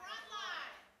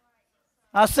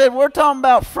 I said we're talking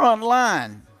about front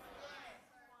line.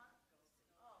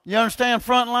 You understand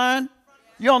front line?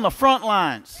 You're on the front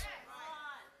lines.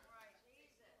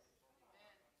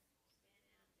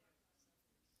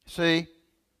 See,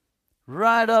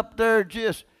 right up there,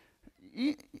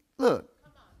 look,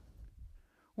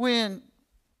 when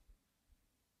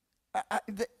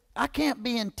I can't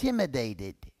be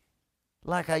intimidated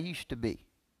like I used to be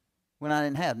when I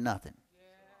didn't have nothing.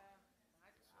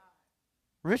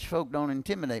 Rich folk don't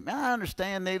intimidate me. I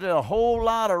understand there's a whole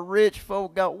lot of rich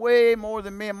folk got way more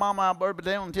than me and Mama Alberta, but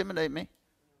they don't intimidate me.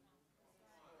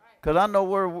 Because I know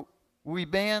where we've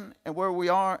been and where we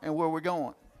are and where we're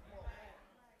going.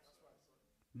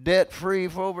 Debt-free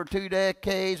for over 2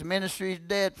 decades. Ministries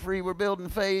debt-free. We're building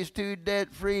phase 2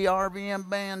 debt-free. RVM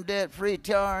band debt-free.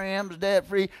 TRM's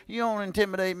debt-free. You don't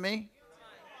intimidate me.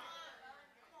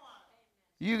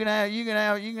 You can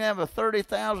have a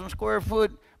 30,000 square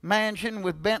foot mansion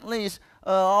with Bentleys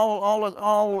all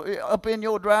up in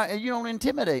your drive, and you don't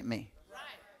intimidate me.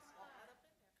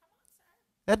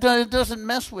 It doesn't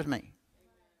mess with me.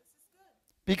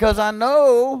 Because I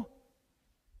know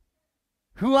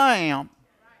who I am.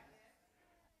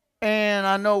 And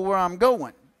I know where I'm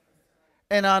going.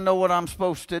 And I know what I'm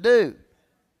supposed to do.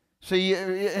 See,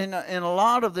 in a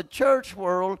lot of the church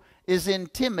world is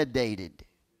intimidated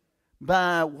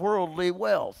by worldly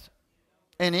wealth.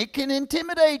 And it can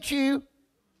intimidate you.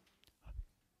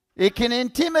 It can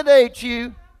intimidate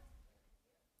you.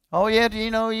 Oh, yeah,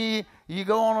 you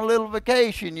go on a little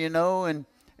vacation,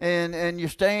 and you're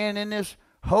staying in this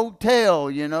hotel,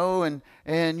 and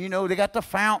they got the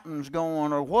fountains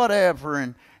going or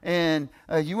whatever, and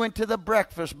you went to the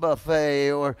breakfast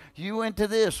buffet, or you went to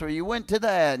this, or you went to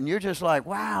that, and you're just like,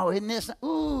 wow, isn't this,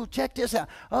 ooh, check this out,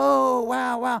 oh,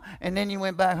 wow, and then you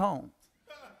went back home.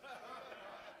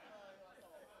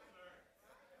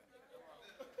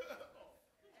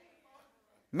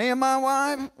 Me and my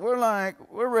wife, we're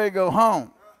ready to go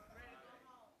home,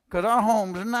 because our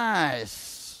home's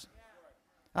nice.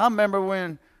 I remember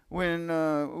when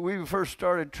we first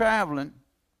started traveling,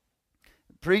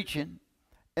 preaching,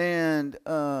 And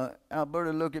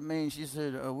Alberta looked at me and she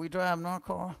said, "Are we driving our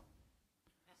car?"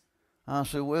 I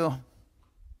said, "Well,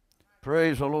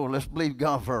 praise the Lord. Let's believe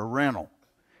God for a rental.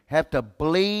 Have to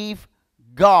believe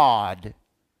God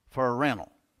for a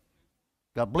rental.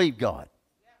 Got to believe God.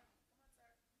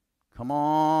 Come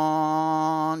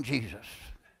on, Jesus."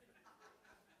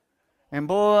 And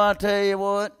boy, I tell you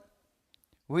what,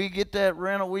 we get that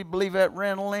rental, we believe that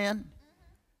rental in.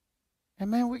 And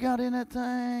man, we got in that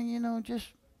thing, you know, just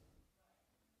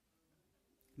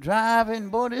driving.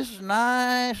 Boy, this is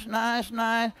nice, nice,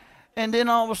 nice. And then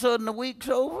all of a sudden the week's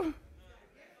over.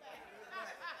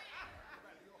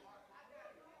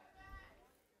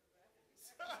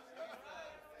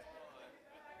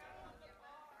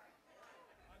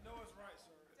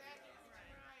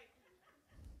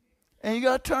 And you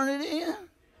got to turn it in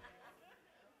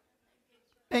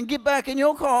and get back in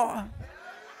your car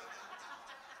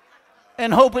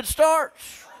and hope it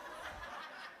starts.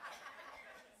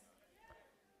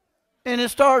 And it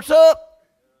starts up,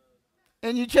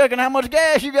 and you're checking how much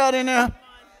gas you got in there.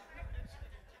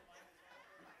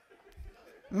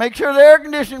 Make sure the air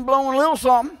conditioning's blowing a little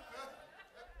something.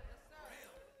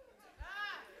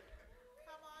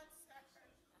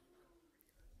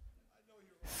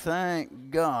 Thank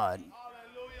God.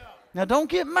 Now don't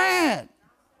get mad.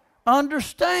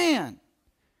 Understand.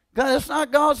 God, it's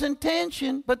not God's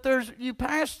intention, but you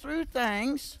pass through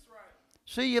things.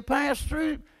 See, you pass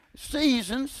through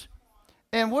seasons,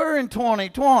 and we're in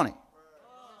 2020.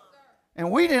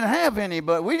 And we didn't have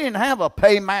we didn't have a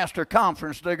paymaster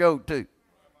conference to go to.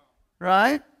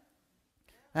 Right?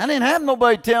 I didn't have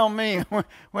nobody tell me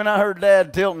when I heard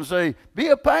Dad Tilton say, "Be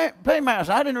a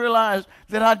paymaster." I didn't realize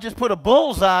that I'd just put a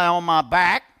bullseye on my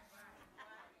back.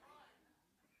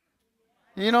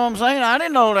 You know what I'm saying? I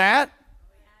didn't know that.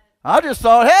 I just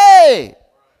thought, hey,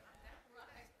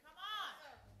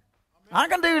 I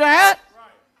can do that.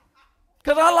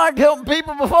 Because I liked helping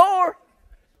people before.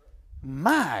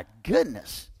 My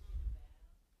goodness.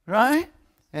 Right?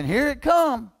 And here it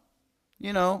comes.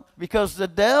 You know, because the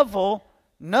devil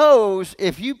knows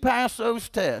if you pass those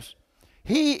tests,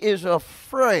 he is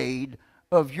afraid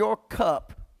of your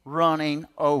cup running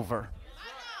over.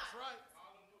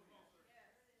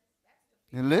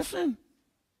 And listen,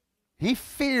 he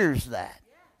fears that.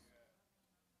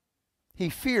 He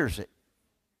fears it.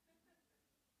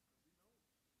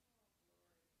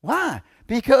 Why?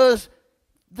 Because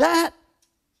that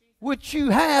which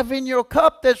you have in your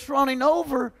cup that's running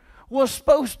over was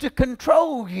supposed to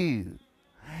control you.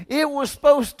 It was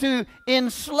supposed to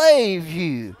enslave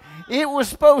you. It was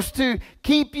supposed to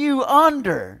keep you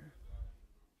under.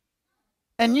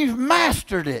 And you've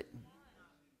mastered it.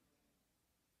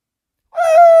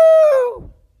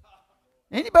 Woo!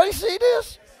 Anybody see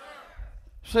this?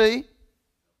 See?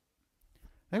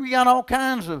 And we got all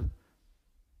kinds of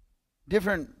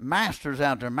different masters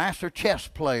out there. Master chess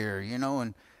player, you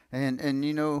know, and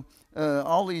you know,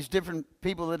 all these different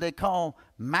people that they call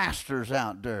masters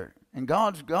out there. And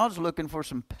God's looking for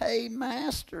some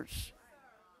paymasters.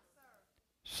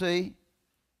 See?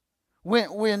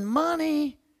 When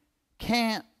money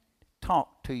can't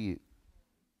talk to you,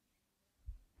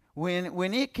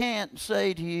 when it can't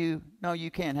say to you, "No, you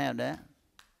can't have that."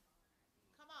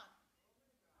 Come on.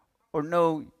 Or,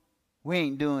 "No, we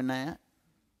ain't doing that."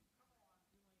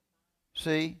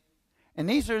 See? And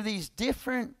these are these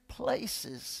different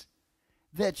places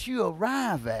that you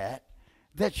arrive at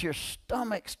that your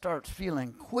stomach starts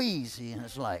feeling queasy, and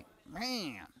it's like,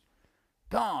 man,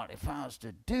 God, if I was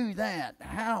to do that,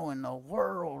 how in the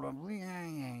world,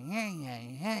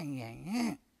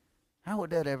 how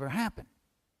would that ever happen?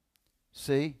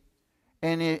 See?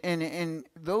 And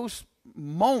those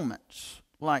moments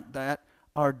like that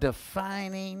are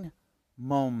defining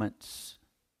moments.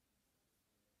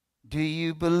 Do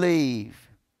you believe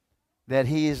that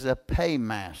he is a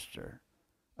paymaster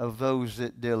of those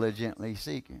that diligently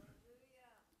seek him?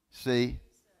 See?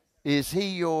 Is he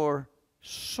your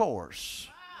source?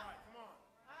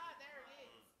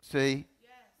 See?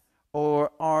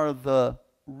 Or are the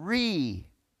resources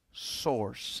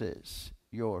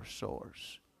your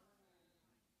source?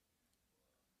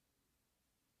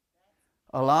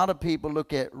 A lot of people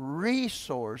look at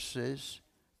resources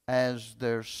as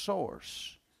their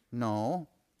source. No,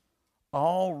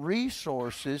 all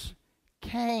resources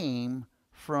came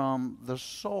from the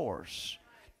source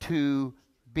to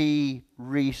be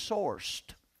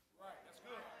resourced. Right, that's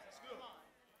good. That's good.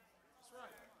 That's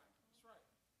right. That's right.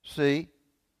 See?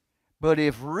 But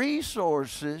if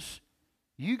resources,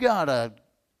 you gotta,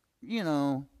 you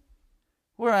know,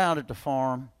 we're out at the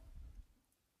farm.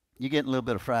 You're getting a little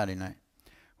bit of Friday night.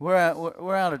 We're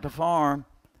out at the farm,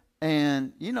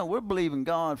 And, we're believing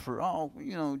God for all,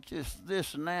 just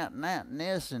this and that and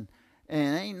this, and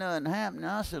ain't nothing happening.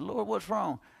 I said, Lord, what's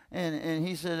wrong? And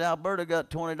he said, Alberta got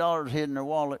 $20 hid in her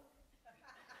wallet.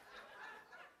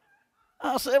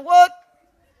 I said, what?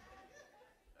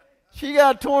 She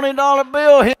got a $20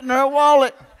 bill hidden in her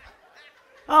wallet.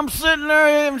 I'm sitting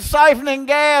there siphoning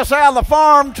gas out of the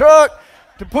farm truck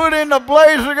to put in the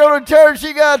blazer to go to church.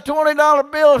 She got a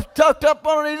 $20 bill tucked up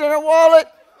underneath in her wallet.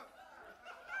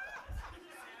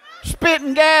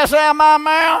 Spitting gas out of my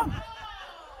mouth.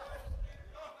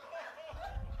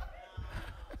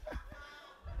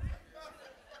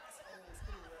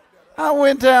 I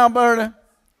went to Alberta.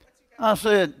 I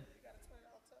said,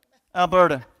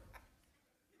 Alberta,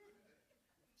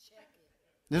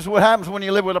 this is what happens when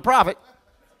you live with a prophet.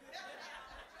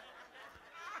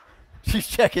 She's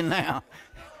checking now.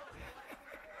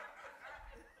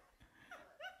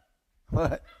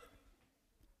 What?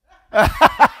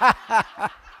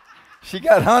 She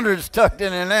got hundreds tucked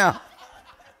in there now.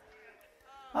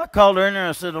 I called her in there and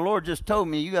I said, the Lord just told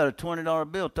me you got a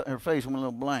 $20 bill tucked in her face with a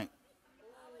little blank.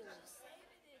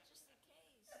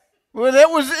 Well, it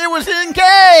was in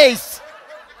case.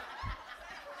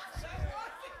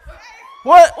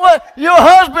 What? Your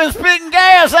husband's spitting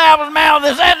gas out of his mouth.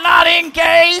 Is that not in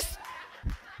case?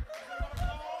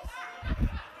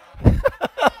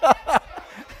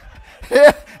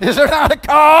 Is there not a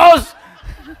cause?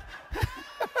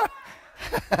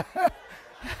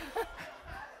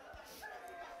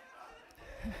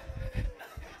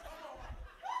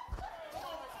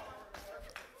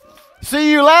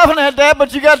 See, you laughing at that,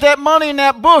 but you got that money in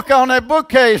that book on that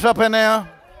bookcase up in there.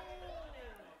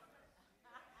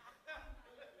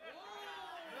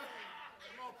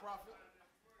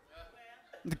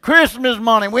 The Christmas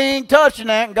money, we ain't touching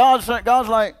that. And God's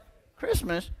like,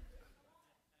 Christmas?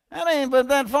 That ain't but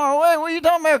that far away. What are you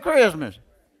talking about, Christmas?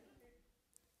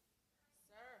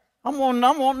 I'm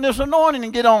wanting this anointing to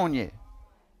get on you.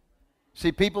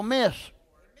 See, people miss.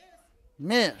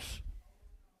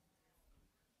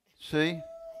 See?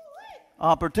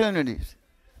 Opportunities.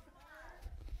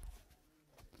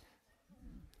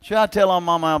 Should I tell on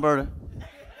Mama Alberta?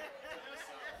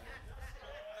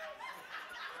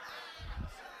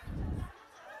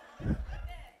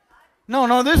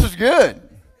 No, this is good.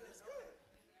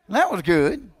 That was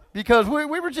good because we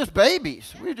were just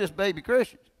babies. We were just baby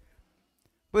Christians.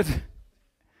 But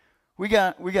we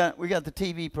got the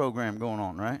TV program going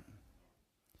on, right?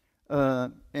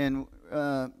 And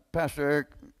Pastor Eric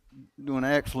doing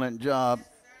an excellent job.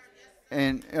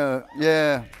 And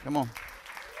yeah, come on.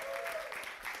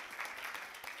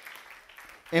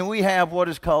 And we have what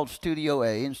is called Studio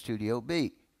A and Studio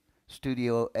B.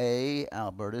 Studio A,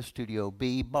 Alberta. Studio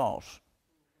B, Boss.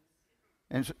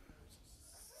 And so,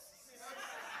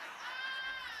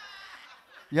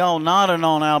 y'all nodding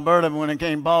on Alberta when it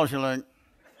came Boss. You're like,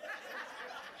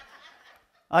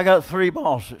 I got 3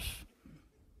 bosses.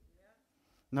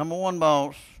 Number 1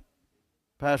 boss,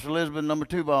 Pastor Elizabeth, number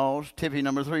 2 boss, Tiffy,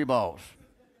 number 3 boss.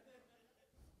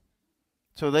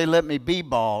 So they let me be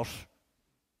boss,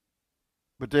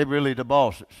 but they're really the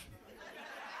bosses.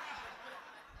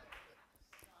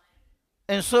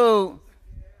 And so,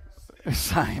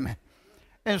 Simon.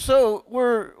 And so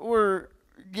we're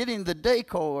getting the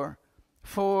decor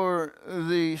for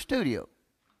the studio.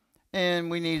 And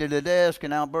we needed a desk,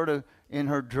 and Alberta in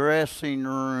her dressing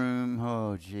room,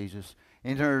 oh Jesus,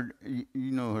 in her,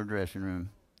 her dressing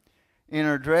room. In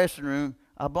her dressing room,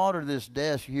 I bought her this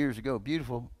desk years ago,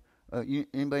 beautiful.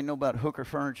 Anybody know about Hooker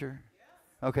Furniture?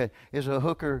 Okay, it's a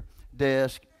Hooker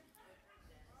desk.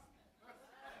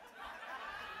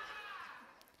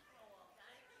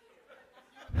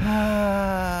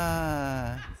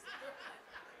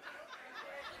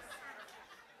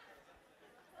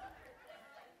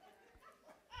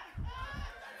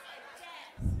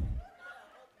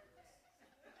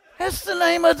 That's the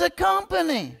name of the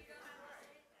company.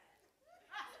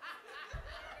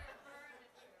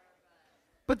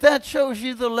 But that shows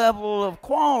you the level of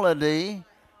quality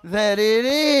that it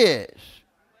is.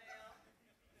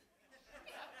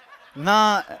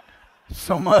 Not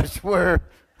so much where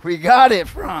we got it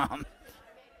from.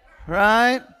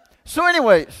 Right? So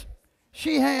anyways,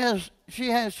 she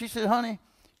said, honey,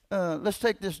 let's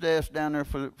take this desk down there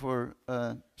for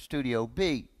Studio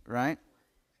B, right?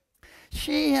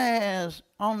 She has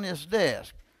on this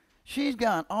desk, she's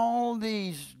got all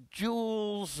these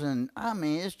jewels, and I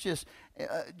mean, it's just,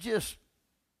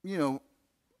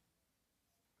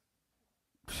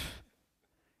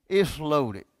 it's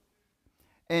loaded.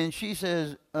 And she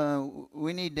says,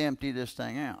 we need to empty this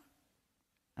thing out.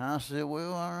 I said,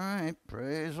 well, all right,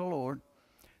 praise the Lord.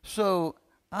 So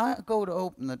I go to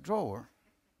open the drawer,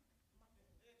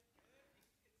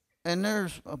 and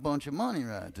there's a bunch of money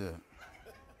right there.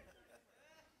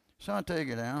 So I take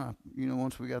it out.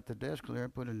 Once we got the desk clear, I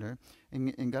put it there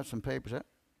and got some papers out.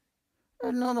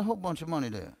 There's another whole bunch of money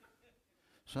there.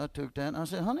 So I took that and I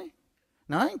said, honey,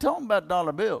 now I ain't talking about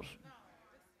dollar bills.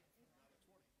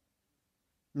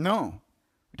 No.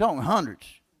 We're talking hundreds,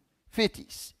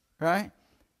 50s, right?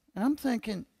 And I'm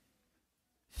thinking,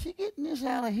 she getting this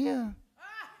out of here?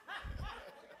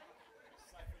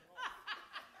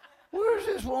 Where's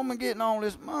this woman getting all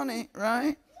this money,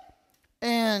 right?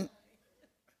 And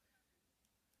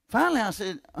finally, I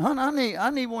said, "Honey, I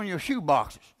need one of your shoe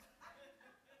boxes."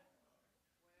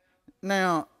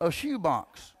 Now, a shoe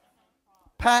box,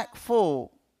 packed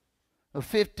full of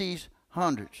 50s,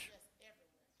 100s.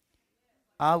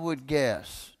 I would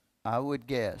guess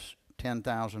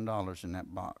 $10,000 in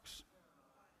that box.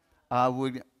 Are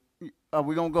we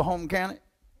gonna go home and count it?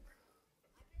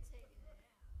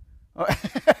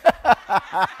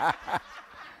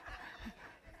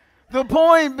 The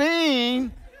point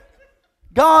being,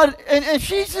 God, and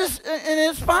she's just, and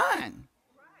it's fine.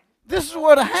 This is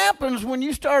what happens when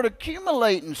you start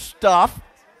accumulating stuff.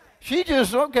 She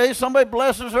just, okay, somebody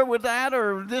blesses her with that,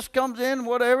 or this comes in,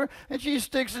 whatever, and she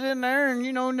sticks it in there,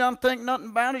 and, don't think nothing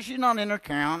about it. She's not in her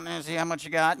count and see how much you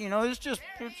got. It's just,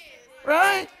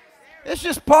 right? It's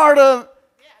just part of,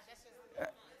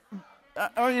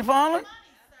 are you following?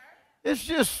 It's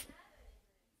just,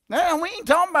 now we ain't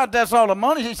talking about that's all the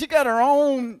money. She got her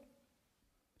own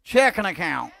checking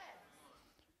account,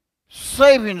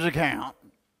 savings account.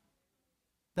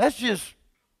 That's just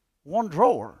one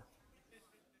drawer,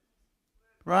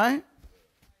 right?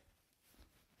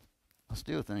 I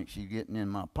still think she's getting in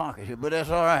my pocket here, but that's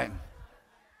all right.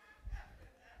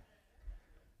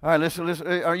 All right, listen.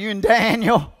 Are you in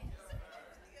Daniel?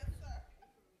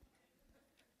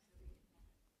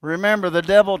 Remember, the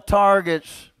devil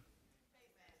targets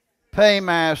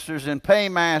paymasters, and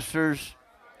paymasters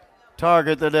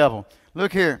target the devil.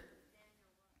 Look here.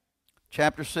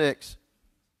 Chapter 6.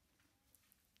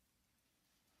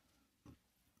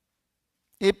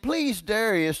 It pleased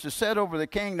Darius to set over the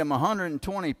kingdom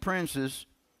 120 princes,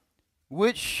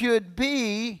 which should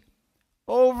be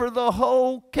over the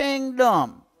whole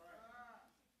kingdom.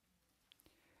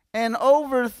 And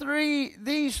over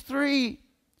these three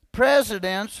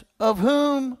presidents, of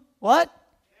whom, what?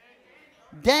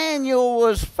 Daniel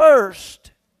was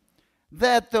first,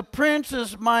 that the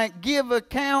princes might give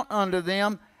account unto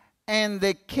them, and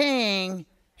the king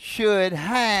should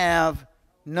have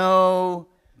no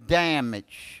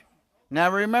damage. Now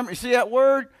remember, see that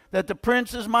word? That the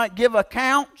princes might give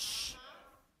accounts?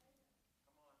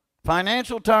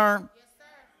 Financial term.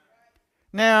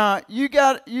 Now, you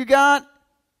got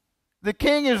the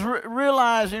king is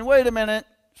realizing, wait a minute,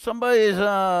 somebody is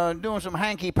doing some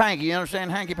hanky-panky. You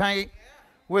understand hanky-panky?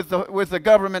 With the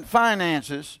government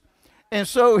finances. And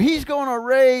so he's going to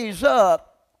raise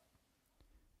up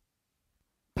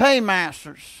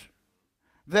paymasters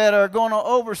that are going to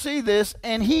oversee this,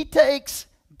 and he takes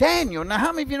Daniel. Now,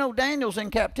 how many of you know Daniel's in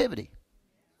captivity?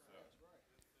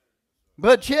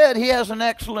 But yet he has an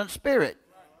excellent spirit.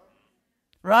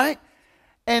 Right?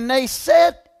 And he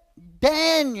sets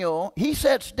Daniel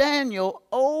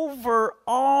over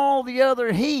all the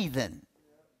other heathen.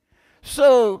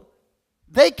 So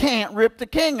they can't rip the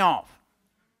king off.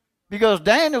 Because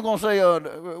Daniel's going to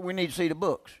say, we need to see the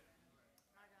books.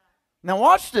 Now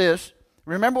watch this.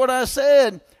 Remember what I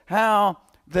said, how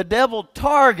the devil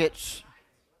targets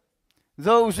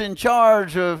those in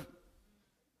charge of,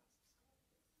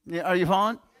 are you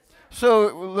following? So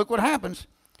look what happens.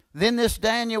 Then this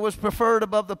Daniel was preferred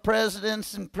above the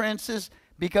presidents and princes,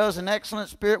 because an excellent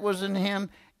spirit was in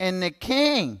him, and the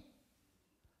king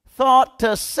thought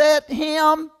to set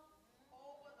him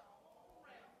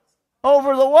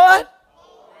over the what?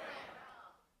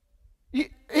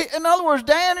 In other words,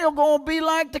 Daniel going to be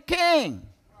like the king.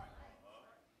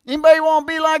 Anybody want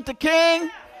to be like the king?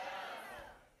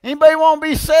 Anybody want to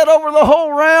be set over the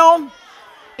whole realm?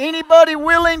 Anybody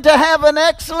willing to have an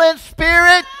excellent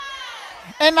spirit?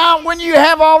 And now when you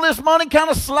have all this money, kind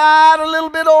of slide a little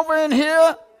bit over in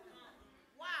here.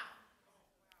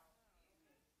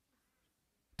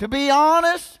 To be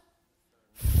honest,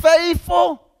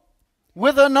 faithful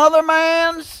with another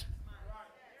man's.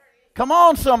 Come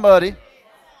on, somebody.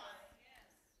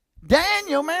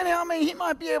 Daniel, man, I mean, he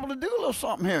might be able to do a little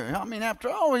something here. I mean, after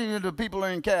all, the people are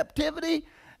in captivity,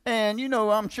 and,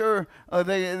 I'm sure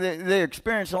they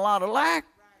experience a lot of lack,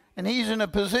 and he's in a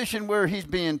position where he's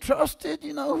being trusted.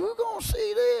 Who's going to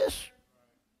see this?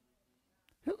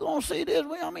 Who's going to see this?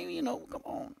 Well, I mean, come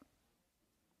on.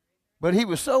 But he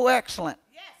was so excellent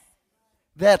Yes.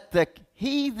 that the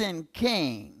heathen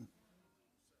king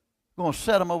going to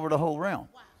set him over the whole realm.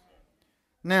 Wow.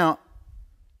 Now,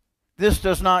 this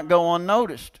does not go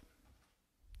unnoticed.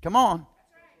 Come on.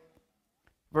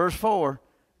 Verse 4.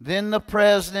 Then the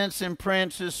presidents and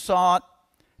princes sought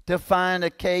to find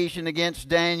occasion against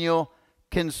Daniel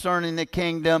concerning the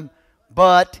kingdom,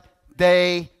 but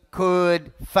they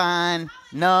could find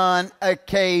none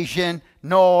occasion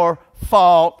nor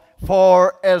fault,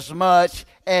 for as much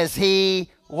as he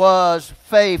was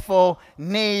faithful,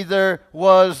 neither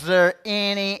was there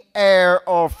any error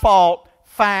or fault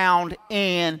found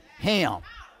in him.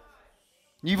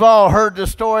 You've all heard the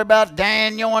story about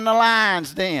Daniel and the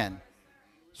lion's den.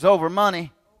 It's over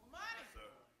money.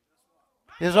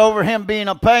 It's over him being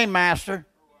a paymaster.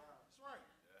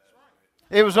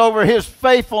 It was over his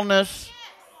faithfulness.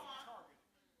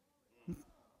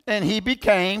 And he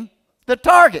became the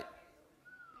target.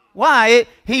 Why?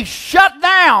 He shut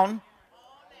down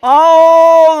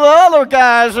all the other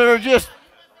guys that are just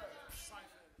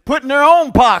putting their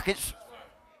own pockets.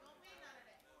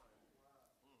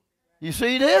 You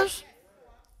see this?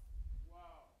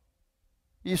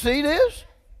 You see this?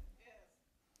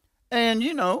 And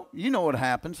you know what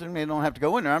happens. I mean, you don't have to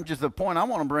go in there. The point I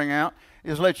want to bring out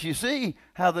is let you see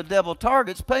how the devil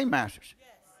targets paymasters.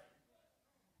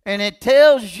 And it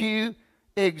tells you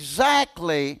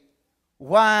exactly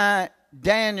why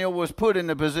Daniel was put in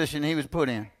the position he was put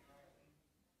in.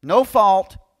 No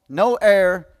fault, no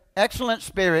error, excellent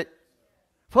spirit.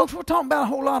 Folks, we're talking about a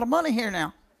whole lot of money here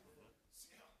now.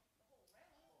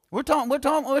 We're talking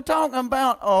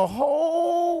about a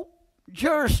whole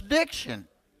jurisdiction.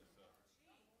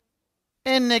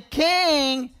 And the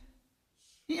king,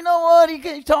 you know what?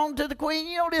 He's talking to the queen.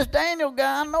 You know this Daniel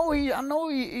guy. I know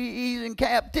he's in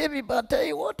captivity, but I tell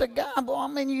you what, the guy. Boy, I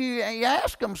mean, you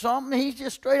ask him something, he's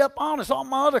just straight up honest. All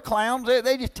my other clowns,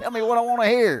 they just tell me what I want to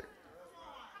hear.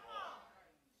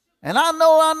 And I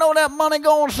know that money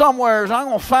going somewhere. So I'm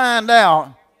gonna find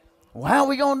out. Well, how are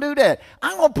we gonna do that?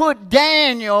 I'm gonna put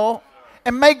Daniel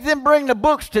and make them bring the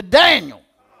books to Daniel.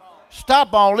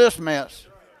 Stop all this mess.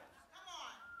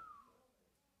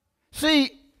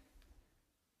 See,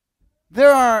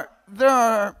 there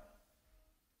are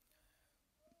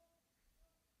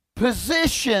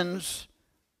positions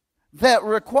that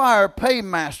require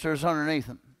paymasters underneath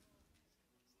them.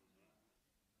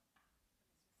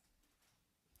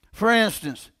 For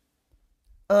instance,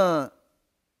 I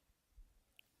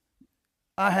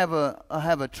have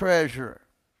a treasurer,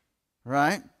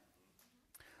 right?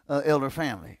 Elder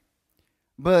family,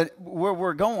 but where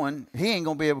we're going, he ain't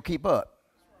gonna be able to keep up.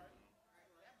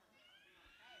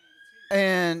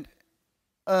 And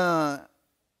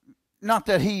not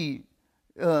that he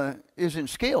isn't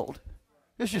skilled.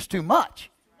 It's just too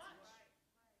much.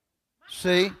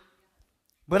 See?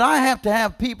 But I have to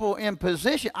have people in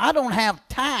position. I don't have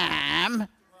time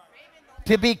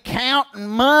to be counting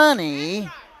money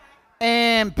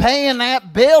and paying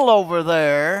that bill over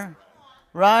there,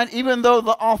 right? Even though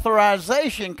the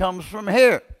authorization comes from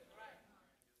here.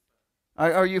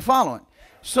 Are you following?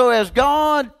 So as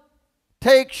God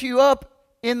takes you up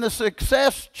in the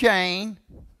success chain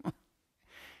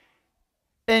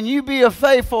and you be a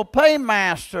faithful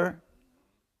paymaster,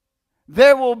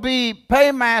 there will be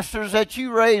paymasters that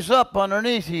you raise up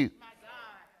underneath you.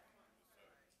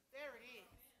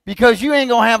 Because you ain't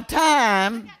going to have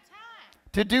time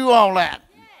to do all that.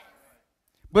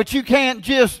 But you can't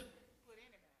just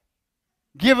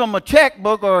give them a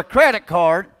checkbook or a credit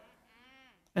card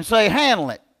and say,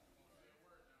 handle it.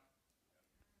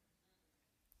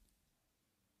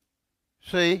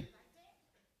 See?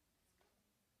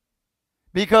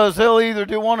 Because they'll either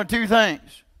do one or two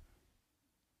things.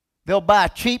 They'll buy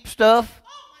cheap stuff,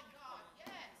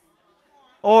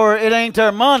 or it ain't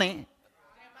their money,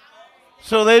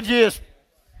 so they just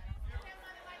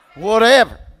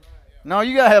whatever. No,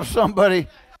 you got to have somebody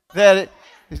that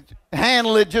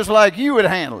handle it just like you would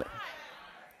handle it.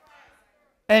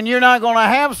 And you're not going to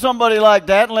have somebody like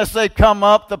that unless they come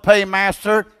up the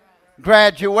paymaster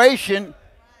graduation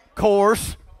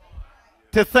course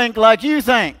to think like you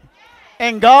think.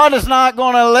 And God is not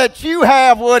going to let you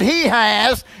have what he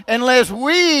has unless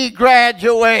we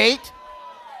graduate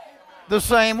the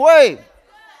same way.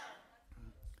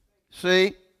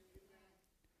 See?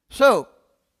 So,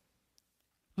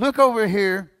 look over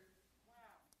here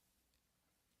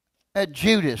at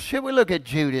Judas. Should we look at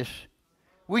Judas?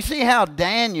 We see how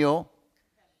Daniel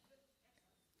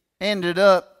ended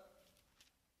up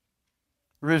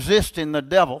resisting the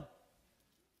devil.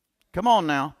 Come on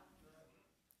now.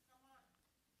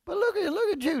 But look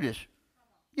at Judas.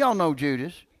 Y'all know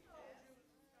Judas.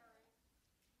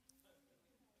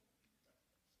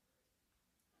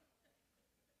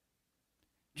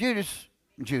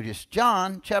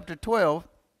 John chapter 12.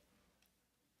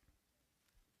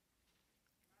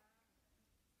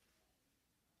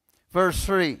 Verse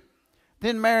 3.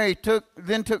 Then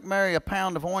took Mary a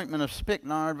pound of ointment of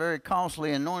spikenard, very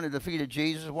costly, anointed the feet of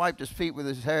Jesus, wiped his feet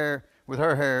with her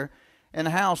hair, and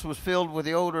the house was filled with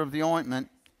the odor of the ointment.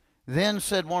 Then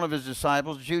said one of his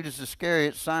disciples, Judas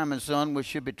Iscariot, Simon's son, which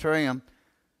should betray him,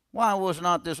 why was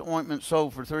not this ointment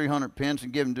sold for 300 pence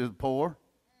and given to the poor?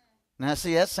 Now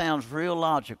see, that sounds real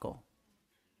logical.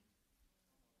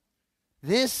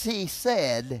 This he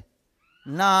said,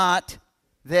 not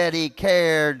that he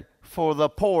cared for the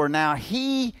poor. Now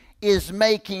he is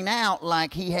making out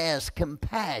like he has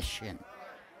compassion.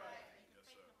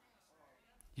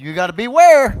 You got to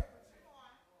beware.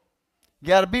 You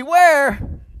got to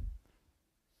beware.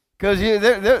 Because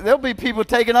there'll be people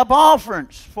taking up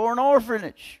offerings for an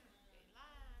orphanage.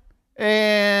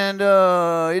 And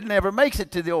it never makes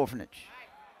it to the orphanage.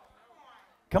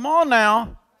 Come on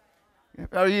now.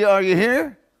 Are you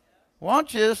here?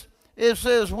 Watch this. It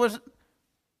says,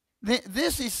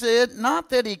 this he said, not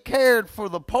that he cared for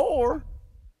the poor,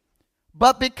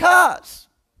 but because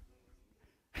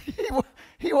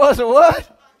he was a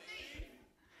what?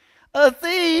 A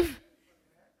thief,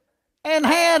 and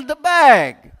had the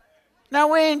bag.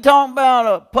 Now we ain't talking about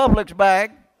a Publix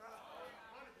bag.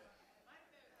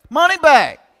 Money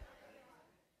bag.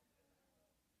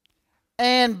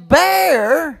 And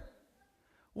bear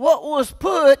what was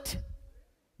put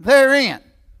therein.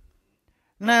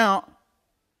 Now,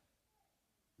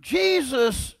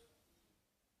 Jesus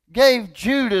gave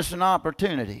Judas an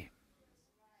opportunity.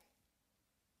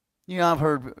 You know, I've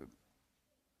heard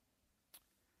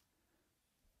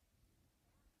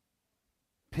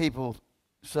people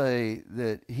say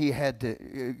that he had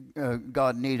to,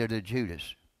 God needed a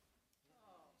Judas.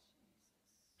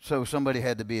 So somebody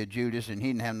had to be a Judas, and he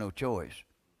didn't have no choice.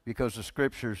 Because the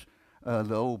scriptures,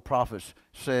 the old prophets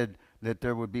said that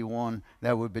there would be one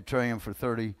that would betray him for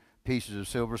 30 pieces of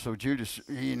silver. So Judas,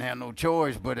 he didn't have no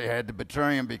choice, but he had to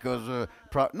betray him because the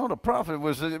prophet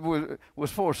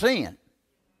was foreseeing.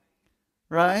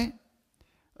 Right?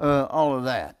 All of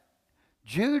that.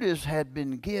 Judas had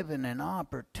been given an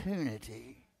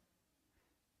opportunity,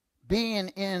 being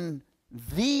in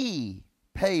the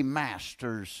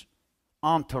paymaster's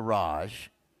entourage.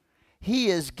 He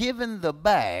is given the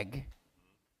bag,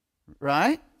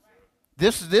 right?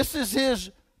 This is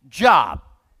his job.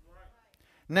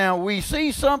 Now we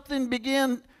see something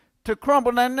begin to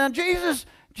crumble. Now Jesus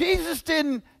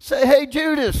didn't say, "Hey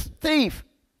Judas, thief."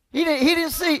 He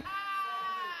didn't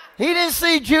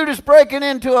see Judas breaking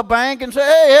into a bank and say,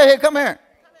 "Hey, come here."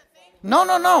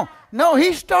 No.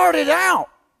 He started out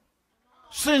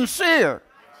sincere.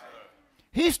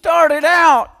 He started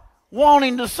out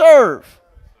wanting to serve.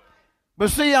 But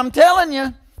see, I'm telling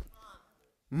you,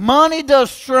 money does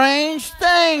strange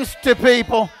things to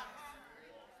people.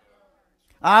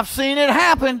 I've seen it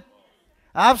happen.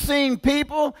 I've seen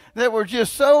people that were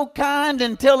just so kind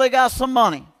until they got some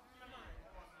money.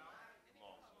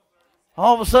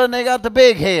 All of a sudden they got the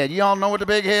big head. You all know what the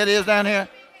big head is down here?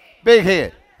 Big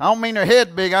head. I don't mean their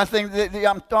head big.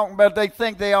 I'm talking about they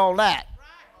think they all that.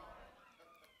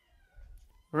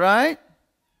 Right?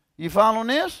 You following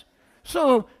this?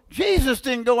 So Jesus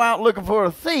didn't go out looking for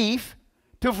a thief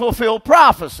to fulfill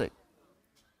prophecy.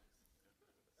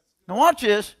 Now watch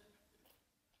this.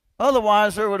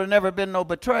 Otherwise there would have never been no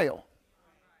betrayal.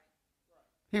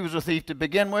 He was a thief to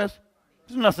begin with.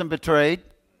 There's nothing betrayed.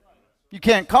 You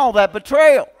can't call that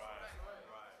betrayal.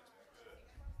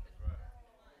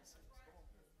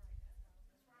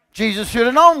 Jesus should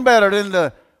have known better than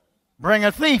to bring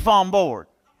a thief on board.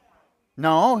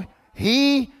 No,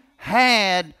 he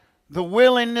had the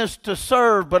willingness to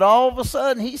serve, but all of a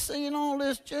sudden he's seeing all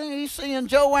this. He's seeing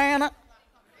Joanna,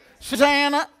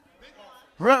 Susanna,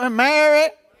 Mary.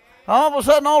 All of a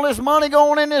sudden all this money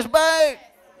going in this bag.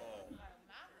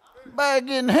 Bag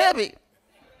getting heavy.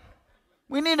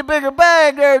 We need a bigger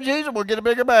bag there, Jesus. We'll get a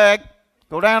bigger bag.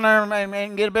 Go down there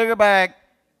and get a bigger bag.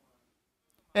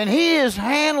 And he is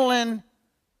handling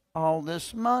all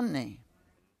this money.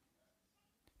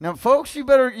 Now, folks, you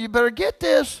better get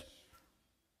this.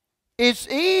 It's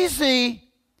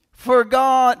easy for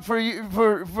God, for you,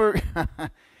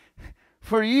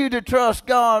 for you to trust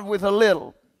God with a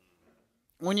little.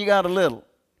 When you got a little,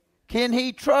 can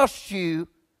he trust you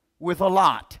with a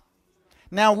lot?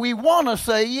 Now, we want to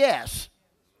say yes.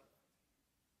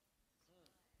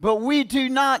 But we do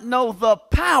not know the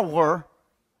power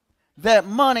that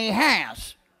money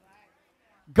has.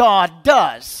 God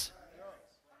does.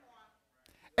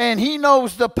 And he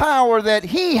knows the power that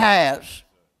he has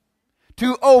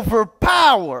to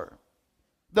overpower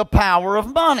the power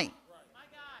of money.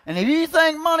 And if you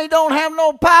think money don't have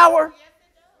no power,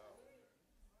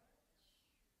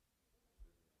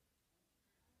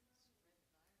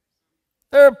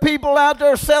 there are people out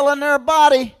there selling their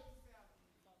body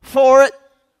for it.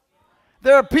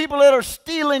 There are people that are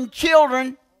stealing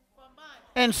children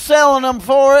and selling them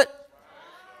for it.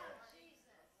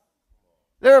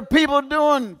 There are people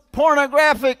doing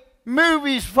pornographic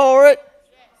movies for it.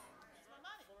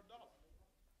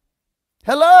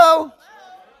 Hello?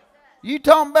 You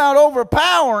talking about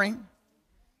overpowering?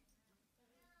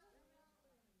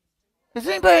 Is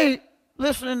anybody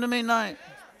listening to me tonight?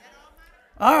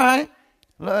 All right.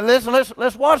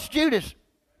 Let's watch Judas.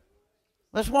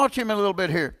 Let's watch him a little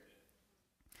bit here.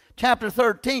 Chapter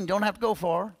 13. Don't have to go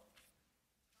far.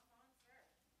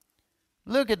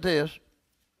 Look at this.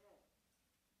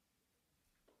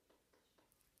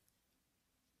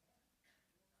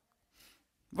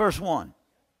 Verse 1.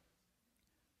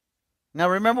 Now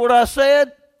remember what I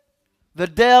said? The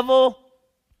devil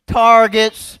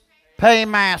targets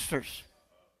paymasters.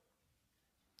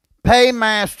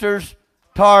 Paymasters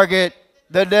target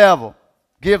the devil.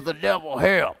 Give the devil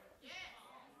hell.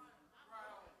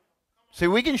 See,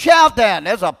 we can shout that.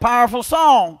 That's a powerful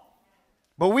song.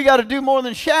 But we got to do more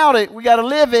than shout it. We got to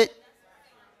live it.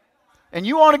 And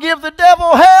you want to give the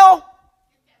devil hell?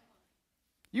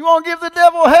 You want to give the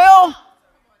devil hell?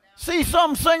 See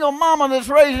some single mama that's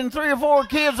raising 3 or 4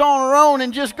 kids on her own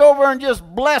and just go over and just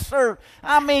bless her.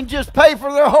 I mean, just pay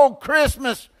for their whole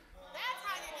Christmas. That's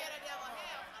how you get a devil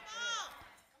hell.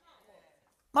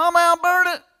 Come on. Mama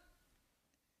Alberta,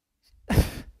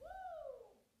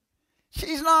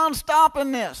 she's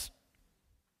non-stopping this.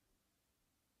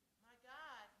 My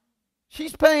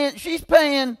God. She's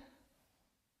paying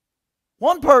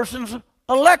one person's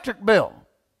electric bill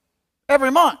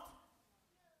every month.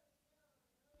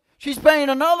 She's paying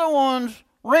another one's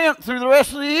rent through the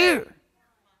rest of the year.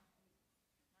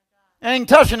 Ain't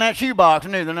touching that shoebox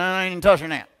neither. No, I ain't touching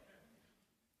that.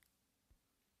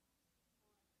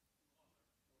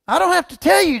 I don't have to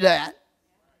tell you that,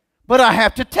 but I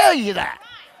have to tell you that.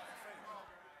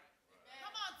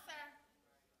 Come on,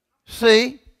 sir.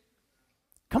 See?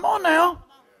 Come on now.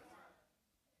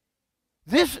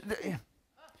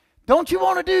 Don't you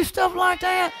want to do stuff like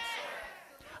that?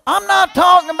 I'm not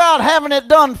talking about having it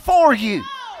done for you.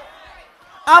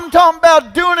 I'm talking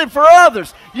about doing it for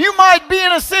others. You might be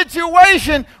in a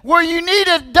situation where you need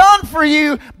it done for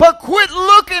you, but quit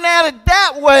looking at it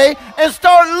that way and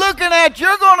start looking at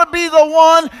you're going to be the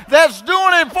one that's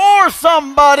doing it for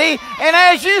somebody. And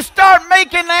as you start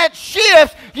making that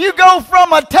shift, you go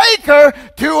from a taker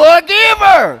to a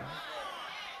giver.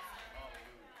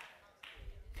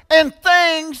 And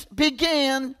things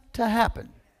begin to happen.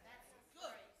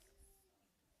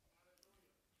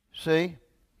 See?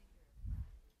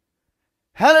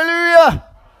 Hallelujah.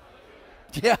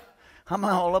 Yeah, I'm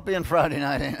all up in Friday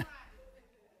night.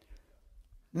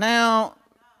 Now,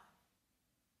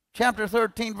 chapter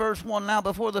 13, verse 1. Now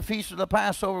before the feast of the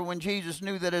Passover, when Jesus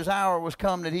knew that his hour was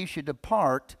come that he should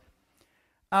depart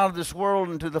out of this world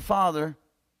into the Father,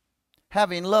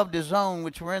 having loved his own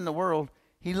which were in the world,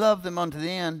 he loved them unto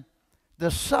the end.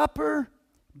 The supper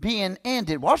being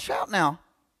ended. Watch out now.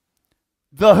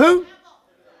 The who?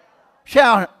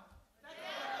 Shout.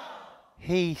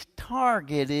 He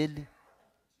targeted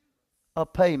a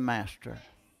paymaster.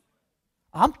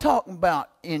 I'm talking about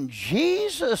in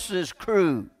Jesus'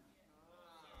 crew.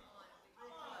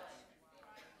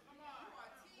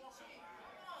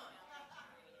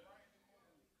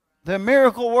 The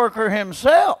miracle worker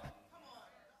himself.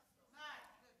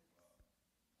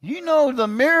 You know the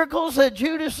miracles that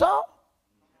Judas saw?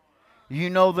 You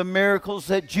know the miracles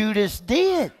that Judas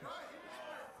did.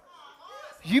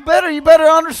 You better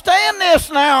understand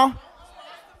this now.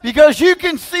 Because you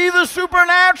can see the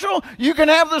supernatural, you can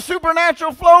have the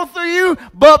supernatural flow through you,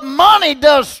 but money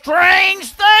does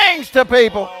strange things to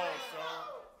people.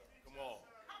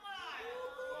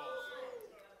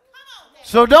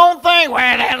 So don't think,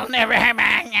 well, that'll never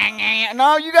happen.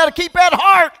 No, you got to keep that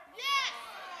heart.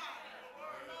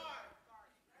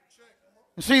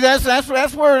 See, that's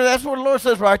where the Lord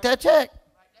says, write that check.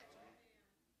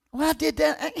 Well, I did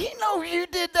that. He knows you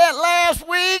did that last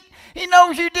week. He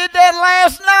knows you did that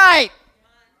last night.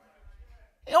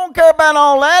 He don't care about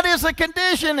all that. It's a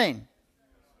conditioning.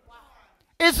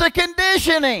 It's a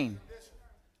conditioning.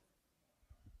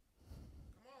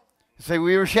 See,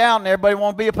 we were shouting. Everybody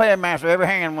want to be a paymaster. Every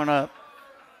hand went up.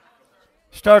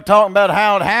 Start talking about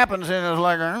how it happens, and it's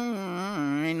like,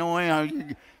 ain't no way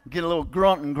you get a little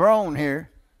grunt and groan here.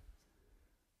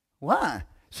 Why?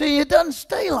 See, it doesn't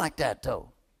stay like that, though.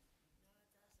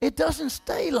 It doesn't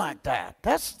stay like that.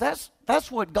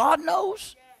 That's what God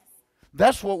knows.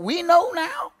 That's what we know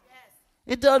now.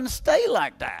 It doesn't stay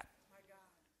like that.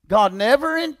 God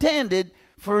never intended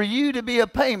for you to be a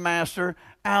paymaster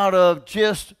out of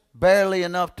just barely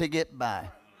enough to get by.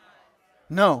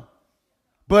 No.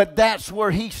 But that's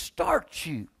where he starts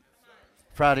you.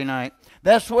 Friday night.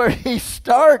 That's where he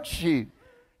starts you.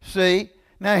 See?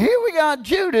 Now here we got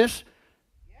Judas.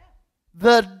 You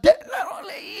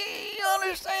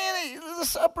understand the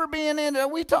supper being ended. Are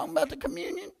we talking about the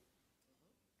communion?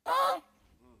 Huh?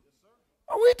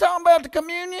 Are we talking about the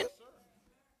communion?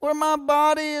 Where my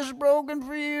body is broken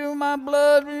for you, my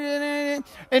blood,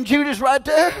 and Judas right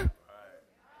there,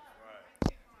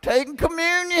 taking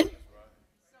communion.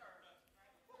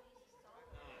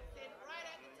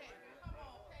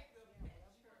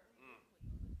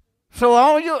 So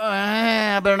all you,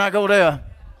 I better not go there.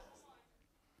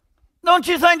 Don't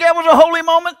you think that was a holy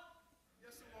moment?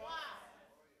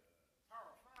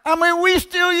 I mean, we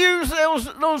still use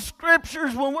those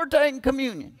scriptures when we're taking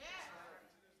communion.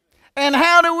 And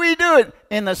how do we do it?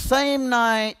 In the same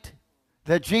night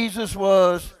that Jesus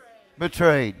was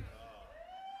betrayed.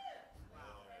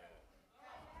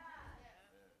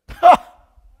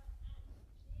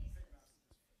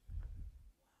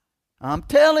 I'm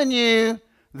telling you,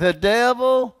 the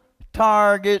devil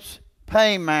targets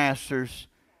paymasters.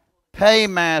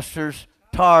 Paymasters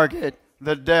target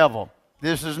the devil.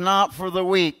 This is not for the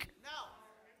weak.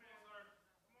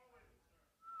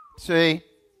 See?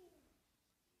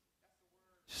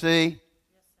 See?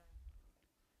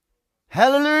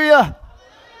 Hallelujah.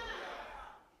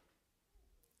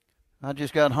 I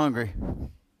just got hungry.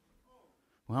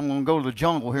 Well, I'm going to go to the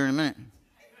jungle here in a minute.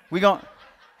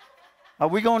 Are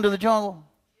we going to the jungle?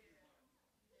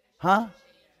 Huh?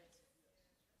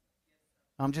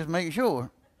 I'm just making sure.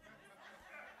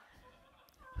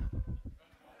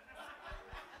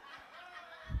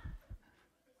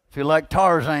 Feel like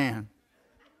Tarzan.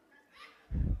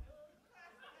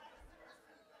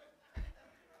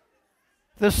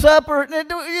 The supper,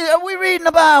 are we reading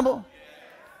the Bible?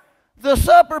 The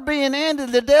supper being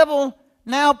ended, the devil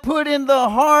now put in the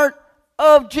heart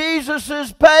of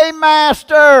Jesus'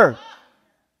 paymaster.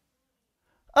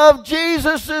 Of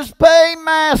Jesus'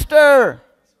 paymaster.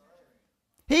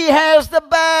 He has the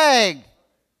bag.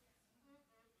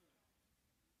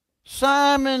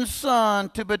 Simon's son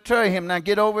to betray him. Now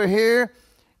get over here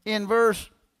in verse,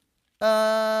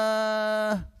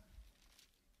 where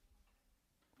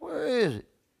is it?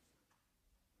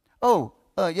 Oh,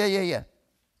 yeah.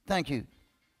 Thank you.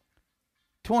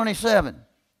 27.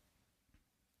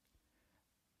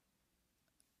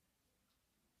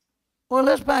 Well,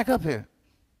 let's back up here.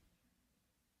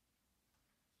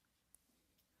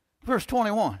 Verse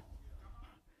 21.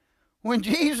 When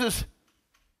Jesus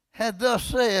had thus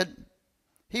said,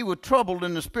 he was troubled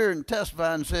in the spirit and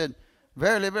testified and said,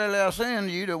 Verily, verily, I say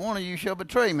unto you that one of you shall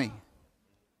betray me.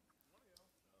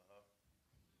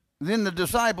 Then the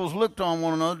disciples looked on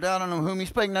one another, doubting on whom he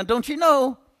spake. Now, don't you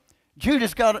know,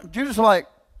 Judas like,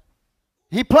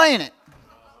 he playing it.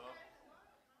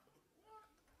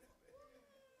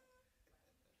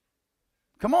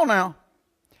 Come on now.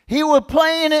 He was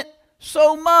playing it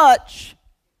so much,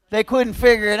 they couldn't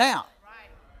figure it out.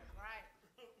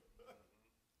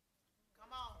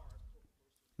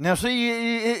 Now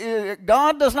see,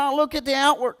 God does not look at the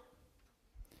outward.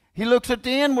 He looks at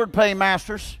the inward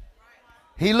paymasters.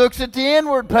 He looks at the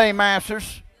inward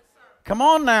paymasters. Come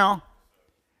on now.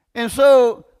 And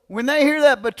so when they hear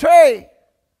that betray,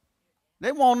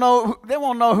 they won't know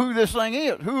who this thing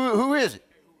is. Who is it?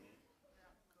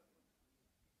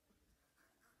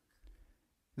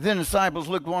 Then the disciples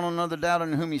looked one on another,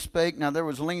 doubting whom he spake. Now there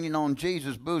was leaning on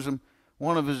Jesus' bosom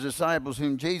one of his disciples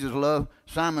whom Jesus loved,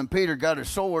 Simon Peter, got his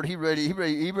sword. He ready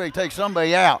to take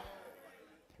somebody out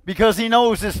because he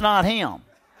knows it's not him.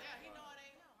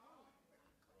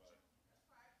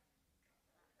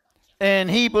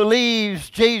 And he believes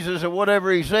Jesus or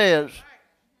whatever he says.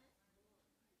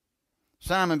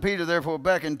 Simon Peter therefore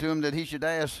beckoned to him that he should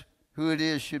ask who it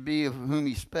is should be of whom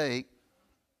he spake.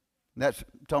 That's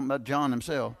talking about John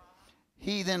himself.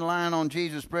 He then lying on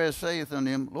Jesus' breast saith unto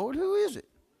him, Lord, who is it?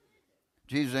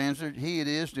 Jesus answered, He it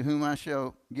is to whom I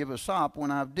shall give a sop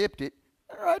when I've dipped it.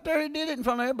 Right there, he did it in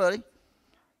front of everybody.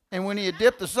 And when he had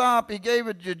dipped the sop, he gave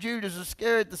it to Judas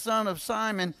Iscariot, the son of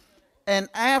Simon. And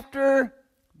after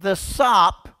the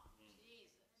sop,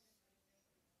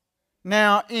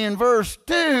 now in verse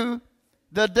 2,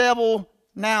 the devil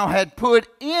now had put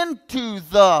into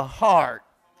the heart.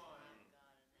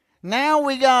 Now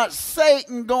we got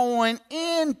Satan going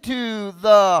into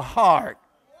the heart.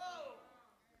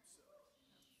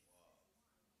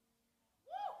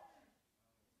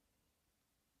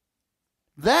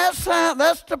 That's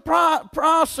the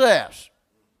process.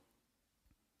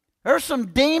 There's some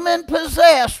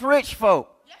demon-possessed rich folk.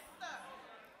 Yes, sir.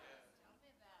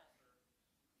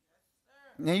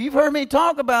 Now, you've heard me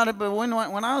talk about it, but when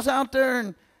I was out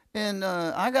there and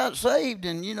I got saved,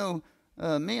 and, you know,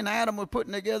 me and Adam were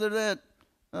putting together that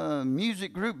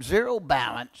music group Zero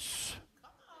Balance.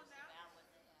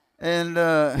 And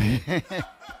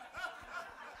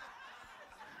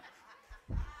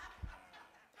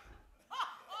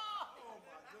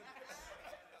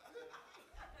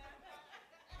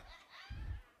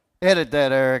edit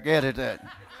that, Eric, edit that.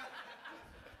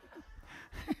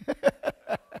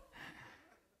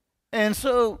 And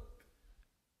so,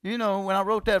 you know, when I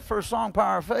wrote that first song,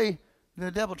 Power of Faith, the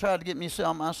devil tried to get me to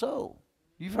sell my soul.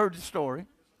 You've heard the story.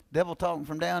 Devil talking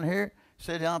from down here.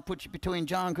 Said, I'll put you between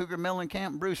John Cougar Mellencamp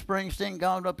and Bruce Springsteen.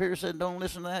 God up here said, don't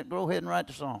listen to that. Go ahead and write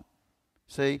the song.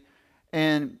 See?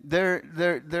 And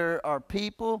there are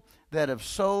people that have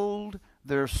sold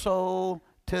their soul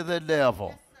to the devil.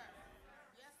 Yes,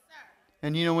 sir.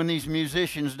 And you know, when these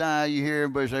musicians die, you hear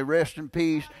everybody say, rest in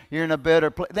peace, you're in a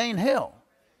better place. They in hell.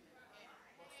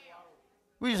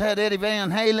 We just had Eddie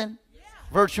Van Halen,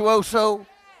 virtuoso.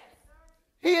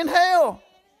 He in hell.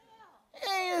 He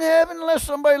ain't in heaven unless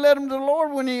somebody led him to the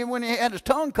Lord when he had his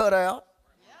tongue cut out.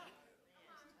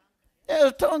 He had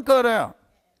his tongue cut out.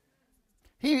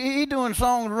 He doing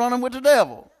songs running with the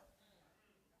devil.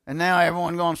 And now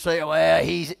everyone's going to say, well,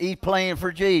 he's playing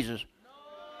for Jesus.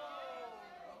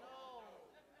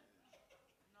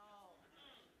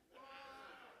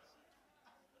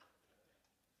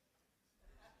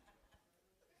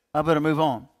 I better move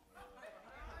on.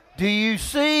 Do you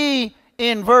see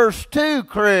in verse 2,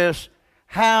 Chris,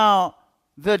 how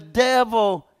the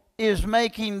devil is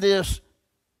making this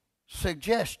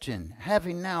suggestion,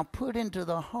 having now put into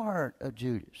the heart of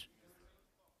Judas?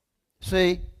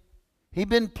 See, he'd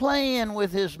been playing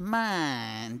with his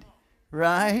mind,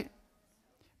 right?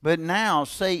 But now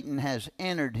Satan has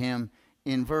entered him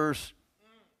in verse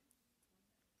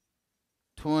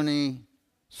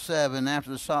 27.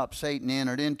 After the stop, Satan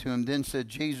entered into him. Then said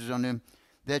Jesus unto him,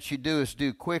 that you doest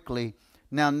do quickly.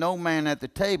 Now no man at the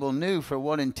table knew for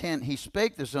what intent he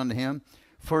spake this unto him.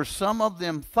 For some of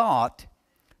them thought,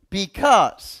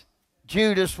 because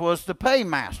Judas was the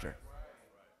paymaster,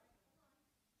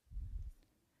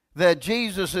 that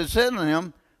Jesus had said unto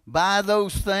him, buy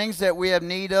those things that we have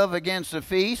need of against the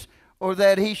feast, or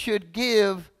that he should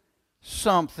give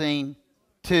something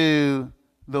to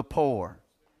the poor.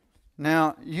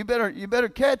 Now, you better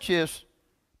catch this.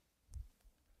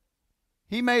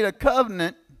 He made a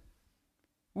covenant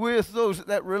with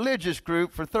that religious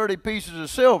group for 30 pieces of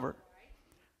silver.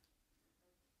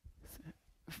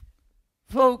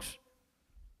 Folks,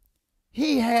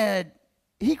 he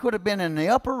could have been in the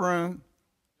upper room.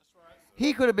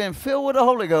 He could have been filled with the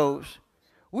Holy Ghost.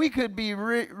 We could be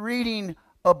reading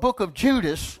a book of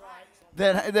Judas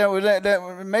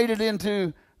that made it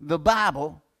into the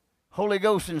Bible, Holy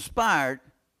Ghost inspired,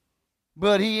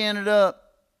 but he ended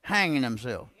up hanging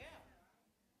himself.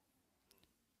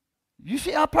 You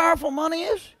see how powerful money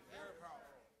is?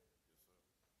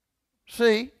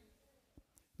 See?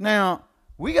 Now,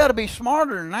 we got to be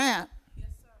smarter than that.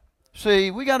 See,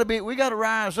 we got to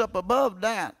rise up above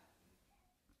that.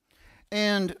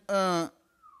 And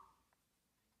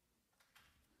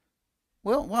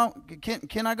well,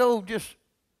 can I go just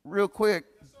real quick?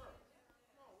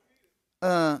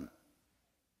 2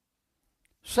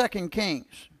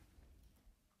 Kings.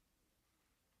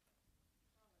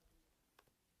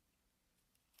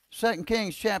 Second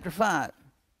Kings chapter 5.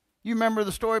 You remember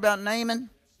the story about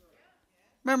Naaman?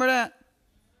 Remember that?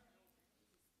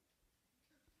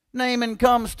 Naaman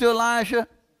comes to Elijah.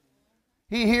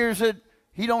 He hears that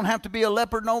he don't have to be a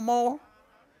leper no more.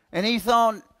 And he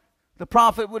thought the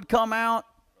prophet would come out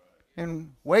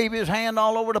and wave his hand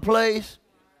all over the place.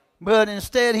 But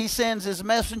instead he sends his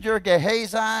messenger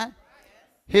Gehazi,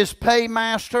 his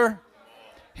paymaster,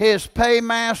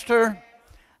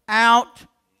 out.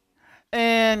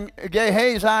 And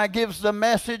Gehazi gives the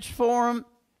message for him.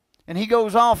 And he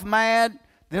goes off mad.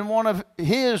 Then one of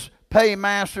his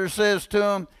paymasters says to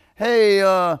him, hey,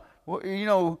 you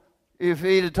know, if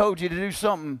he'd have told you to do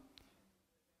something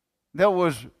that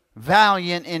was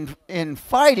valiant in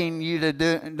fighting you to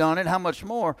done it, how much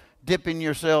more dipping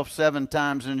yourself 7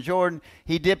 times in Jordan?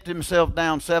 He dipped himself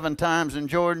down 7 times in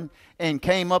Jordan and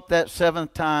came up that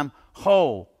 7th time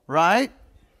whole. Right?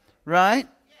 Right?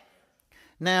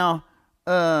 Now,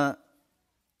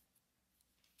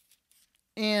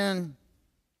 in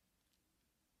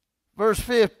verse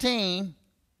 15,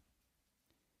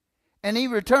 and he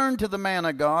returned to the man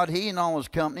of God, he and all his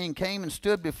company, and came and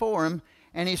stood before him.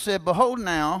 And he said, behold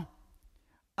now,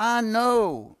 I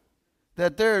know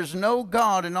that there is no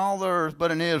God in all the earth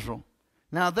but in Israel.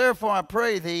 Now therefore I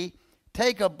pray thee,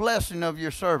 take a blessing of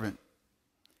your servant.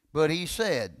 But he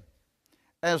said,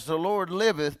 as the Lord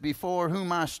liveth before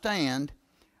whom I stand,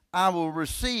 I will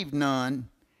receive none.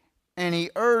 And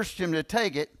he urged him to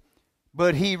take it,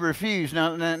 but he refused.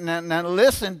 Now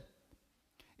listen,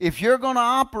 if you're going to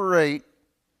operate,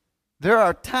 there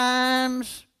are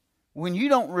times when you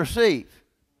don't receive.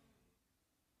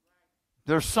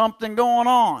 There's something going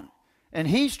on. And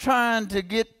he's trying to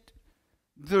get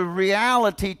the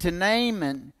reality to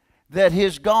Naaman that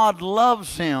his God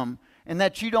loves him and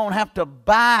that you don't have to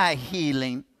buy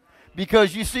healing.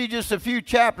 Because you see, just a few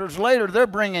chapters later, they're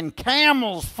bringing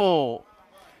camels full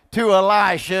to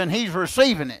Elisha and he's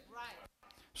receiving it.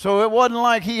 So it wasn't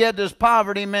like he had this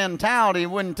poverty mentality, he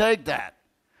wouldn't take that.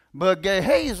 But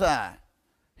Gehazi,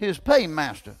 his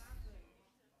paymaster.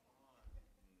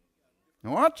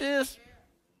 Now watch this.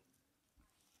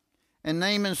 And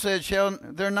Naaman said, shall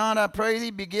there not, I pray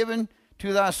thee, be given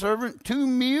to thy servant 2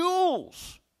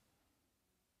 mules,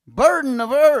 burden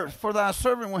of earth, for thy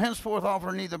servant will henceforth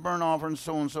offer neither burnt offering,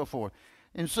 so on and so forth.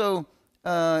 And so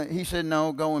he said,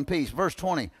 no, go in peace. Verse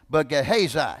 20, but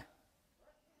Gehazi,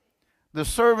 the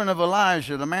servant of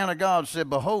Elijah, the man of God, said,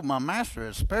 behold, my master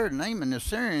has spared Naaman the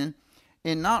Syrian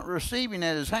in not receiving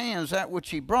at his hands that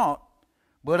which he brought,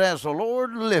 but as the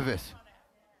Lord liveth,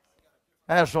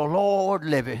 as the Lord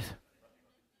liveth,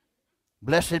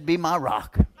 blessed be my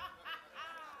rock.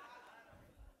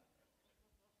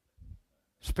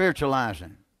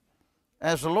 Spiritualizing.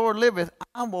 As the Lord liveth,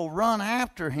 I will run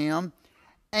after him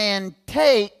and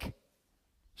take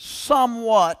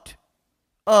somewhat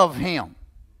of him.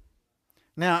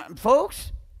 Now,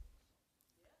 folks,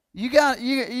 you got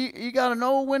to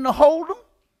know when to hold them.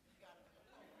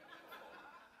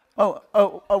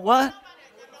 What?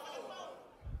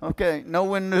 Okay, know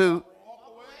when to.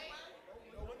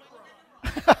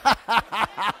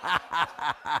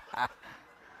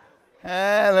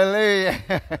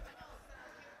 Hallelujah.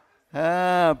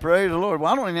 Praise the Lord.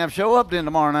 Well, I don't even have to show up then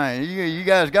tomorrow night. You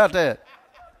guys got that.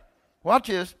 Watch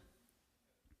this.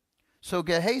 So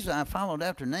Gehazi followed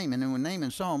after Naaman, and when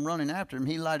Naaman saw him running after him,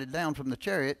 he lighted down from the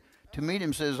chariot to meet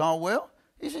him, says, all well?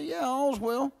 He said, yeah, all's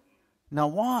well. Now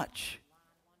watch.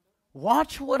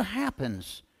 Watch what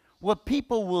happens, what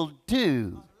people will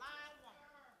do.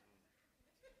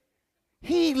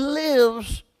 He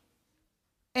lives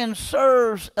and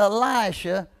serves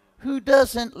Elisha, who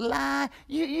doesn't lie.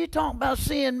 You talk about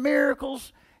seeing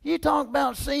miracles. You talk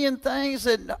about seeing things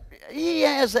that he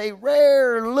has a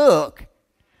rare look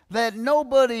that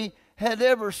nobody had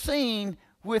ever seen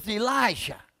with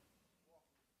Elisha.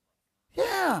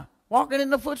 Yeah, walking in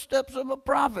the footsteps of a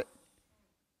prophet.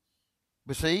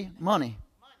 But see, money.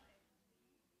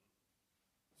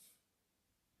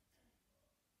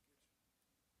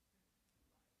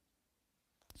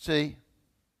 See?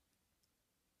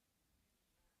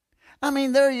 I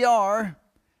mean, there you are.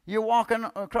 You're walking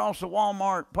across the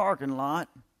Walmart parking lot,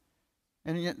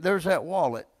 and there's that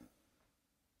wallet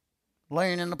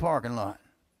laying in the parking lot.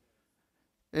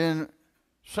 And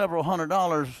several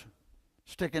 $100s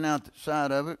sticking out the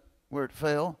side of it where it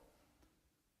fell.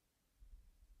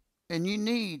 And you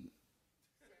need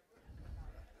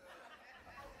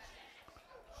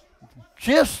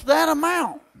just that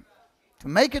amount to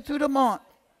make it through the month.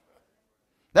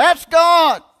 That's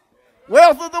God.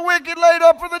 Wealth of the wicked laid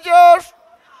up for the just.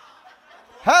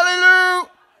 Hallelujah.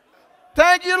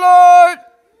 Thank you, Lord.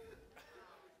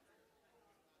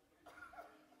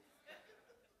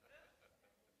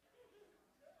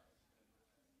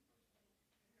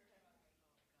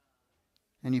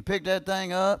 And you pick that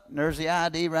thing up, and there's the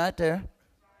ID right there.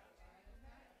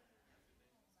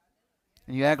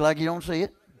 And you act like you don't see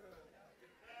it.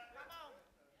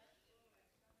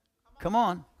 Come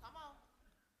on.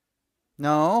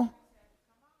 No.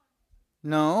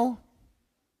 No.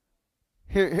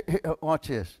 Here, watch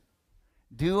this.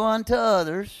 Do unto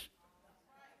others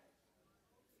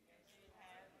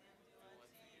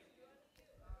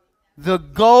the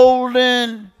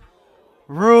golden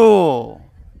rule.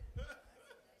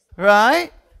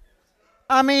 Right?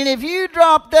 I mean, if you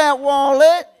drop that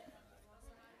wallet,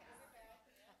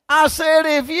 I said,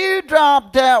 if you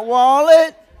drop that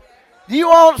wallet, do you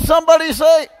want somebody to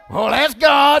say, well, that's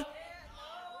God?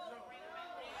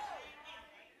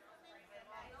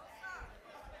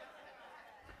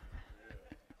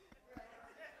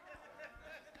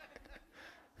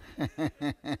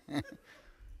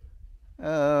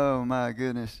 Oh, my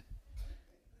goodness.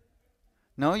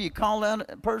 No, you call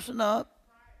that person up.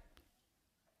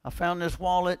 I found this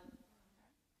wallet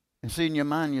And see, in your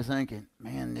mind, you're thinking,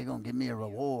 man, they're going to give me a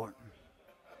reward.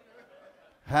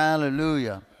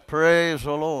 Hallelujah. Praise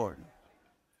the Lord.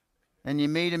 And you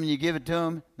meet them and you give it to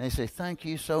them. And they say, thank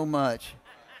you so much.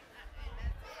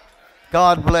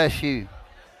 God bless you.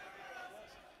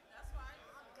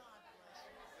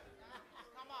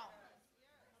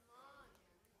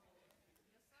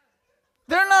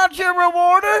 They're not your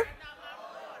rewarder.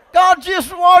 God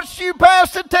just wants you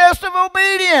pass the test of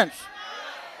obedience.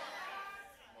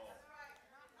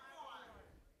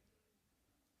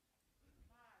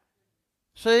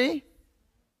 See?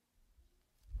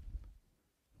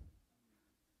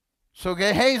 So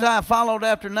Gehazi followed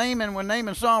after Naaman. When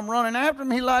Naaman saw him running after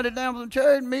him, he lighted down from the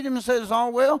chariot and met him and said, is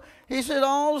all well? He said,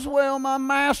 all's well, my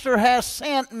master has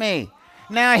sent me.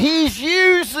 Now he's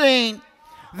using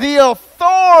the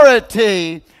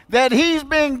authority that he's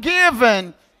been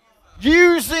given,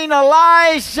 using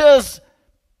Elisha's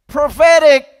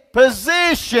prophetic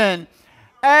position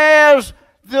as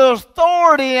the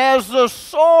authority, as the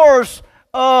source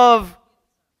of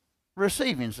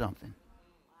receiving something.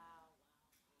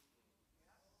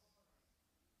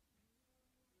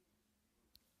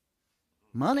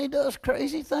 Money does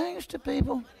crazy things to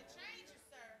people.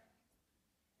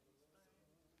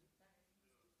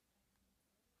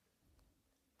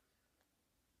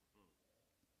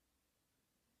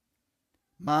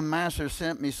 My master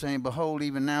sent me, saying, behold,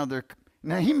 even now they're...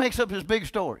 Now he makes up his big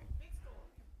story.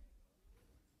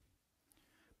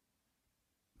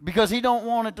 Because he don't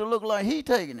want it to look like he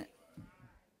taking it.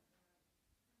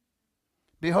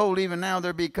 Behold, even now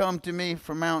there be come to me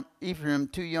from Mount Ephraim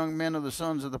 2 young men of the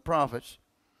sons of the prophets.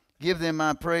 Give them,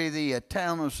 I pray thee, a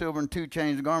talent of silver and 2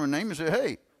 chains of garment. Naaman said,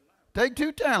 hey, take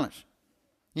 2 talents.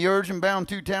 He urged and bound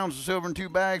 2 talents of silver in 2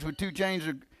 bags with 2 chains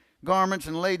of garments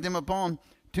and laid them upon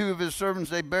 2 of his servants.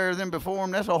 They bare them before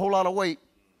him. That's a whole lot of weight.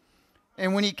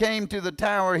 And when he came to the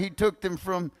tower, he took them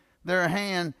from their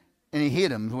hand, and he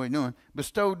hid them, is what he's doing,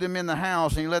 bestowed them in the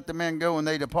house, and he let the men go, and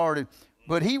they departed.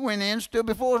 But he went in, stood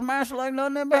before his master like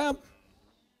nothing ever happened.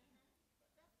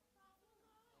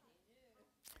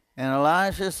 And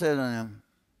Elisha said to him,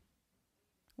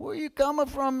 where you coming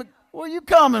from? Where you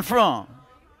coming from?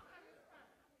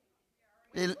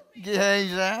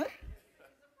 Gehazi.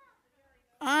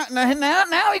 Now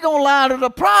he's going to lie to the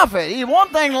prophet. He one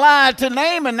thing lied to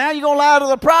Naaman, now you're going to lie to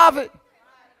the prophet.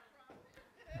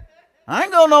 I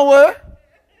ain't going nowhere.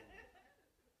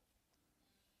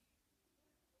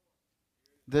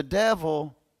 The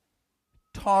devil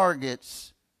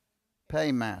targets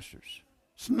paymasters.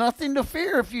 It's nothing to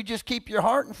fear if you just keep your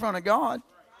heart in front of God.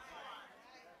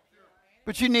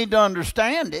 But you need to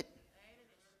understand it.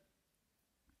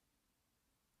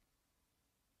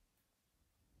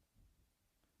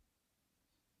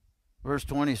 Verse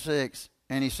 26,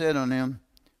 and he said unto him,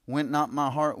 went not my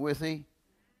heart with thee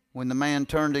when the man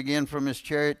turned again from his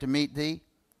chariot to meet thee?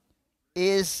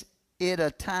 Is it a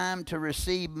time to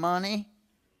receive money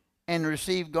and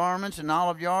receive garments and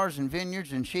olive yards and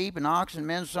vineyards and sheep and oxen,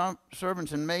 men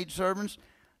servants and maid servants?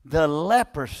 The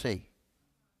leprosy,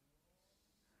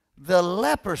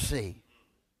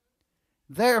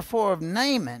 therefore of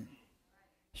Naaman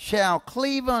shall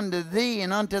cleave unto thee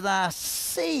and unto thy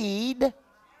seed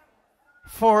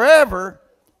forever.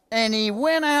 And he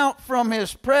went out from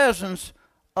his presence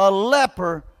a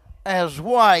leper as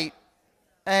white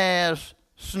as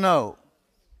snow.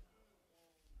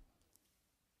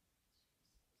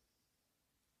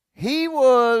 He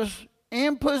was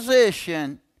in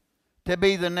position to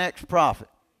be the next prophet.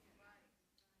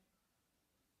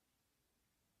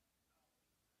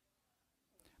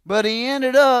 But he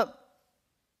ended up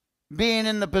being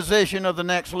in the position of the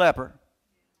next leper.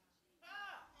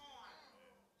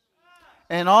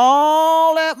 And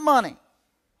all that money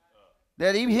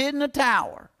that he hid in the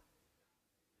tower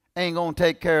ain't going to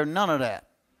take care of none of that.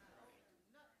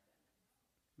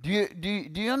 Do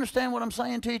you understand what I'm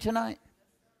saying to you tonight?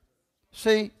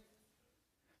 See,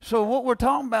 so what we're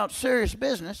talking about, serious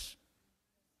business,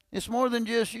 it's more than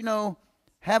just,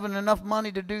 having enough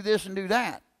money to do this and do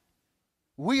that.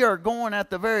 We are going at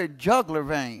the very jugular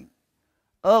vein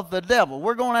of the devil.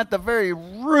 We're going at the very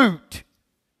root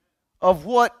of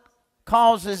what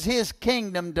causes his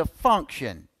kingdom to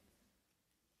function.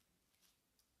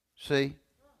 See?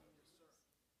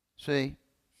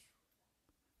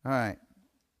 All right.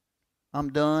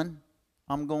 I'm done.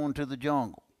 I'm going to the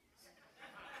jungle.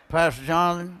 Pastor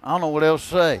Jonathan, I don't know what else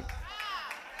to say.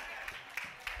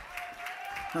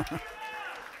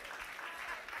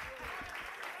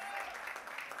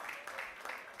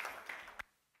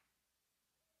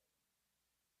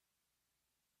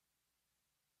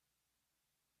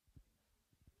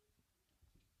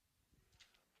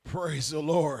 Praise the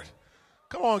Lord.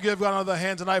 Come on, give God another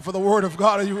hand tonight for the word of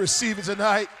God. Are you receiving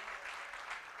tonight?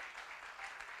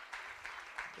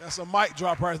 That's a mic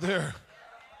drop right there.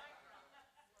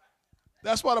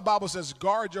 That's why the Bible says,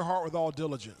 guard your heart with all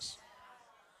diligence.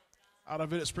 Out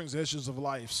of it springs the issues of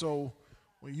life. So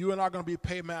when you and I are going to be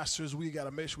paymasters, we got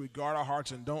to make sure we guard our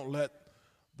hearts and don't let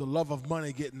the love of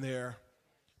money get in there.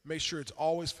 Make sure it's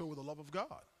always filled with the love of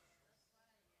God.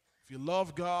 If you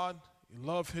love God, you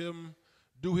love him,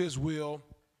 do his will,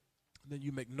 then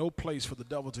you make no place for the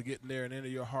devil to get in there and enter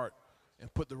your heart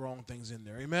and put the wrong things in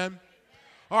there. Amen?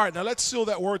 All right, now let's seal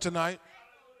that word tonight.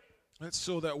 Let's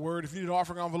seal that word. If you need an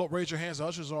offering envelope, raise your hands. The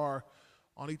ushers are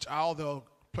on each aisle. They'll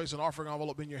place an offering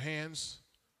envelope in your hands.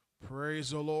 Praise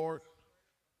the Lord.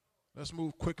 Let's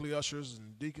move quickly, ushers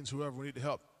and deacons, whoever. We need to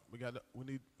help. We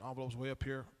need envelopes way up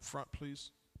here front,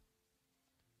 please.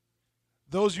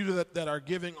 Those of you that are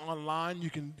giving online, you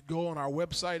can go on our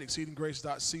website,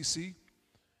 exceedinggrace.cc.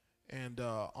 And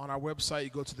on our website, you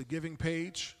go to the giving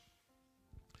page.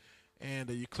 And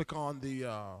you click on the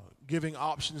giving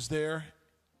options there.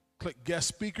 Click guest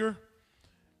speaker,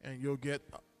 and you'll get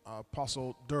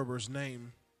Apostle Derber's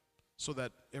name so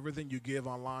that everything you give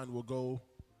online will go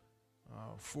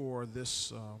for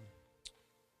this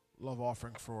love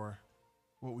offering for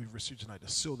what we've received tonight, to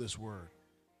seal this word.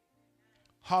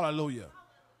 Hallelujah.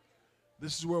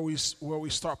 This is where we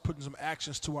start putting some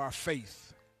actions to our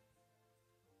faith.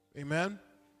 Amen?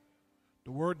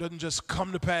 The word doesn't just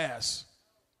come to pass.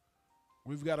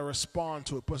 We've got to respond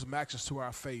to it, put some actions to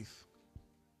our faith.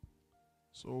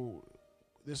 So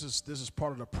this is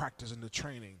part of the practice and the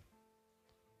training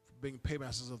for being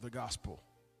paymasters of the gospel.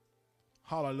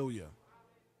 Hallelujah.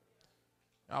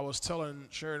 I was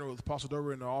sharing with Apostle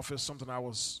Derber in the office something I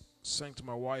was saying to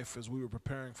my wife as we were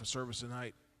preparing for service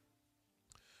tonight.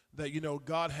 That,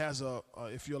 God has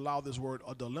if you allow this word,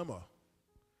 a dilemma.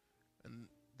 And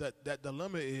that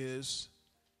dilemma is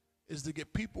to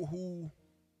get people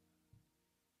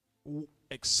who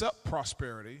accept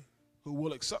prosperity, who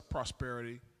will accept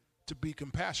prosperity, to be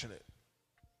compassionate.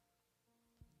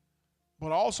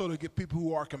 But also to get people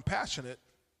who are compassionate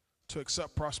to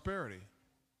accept prosperity.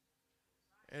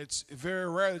 And it's very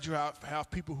rare that you have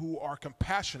people who are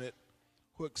compassionate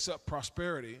who accept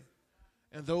prosperity,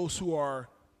 and those who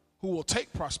will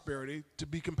take prosperity to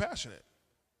be compassionate.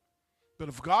 But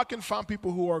if God can find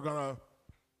people who are going to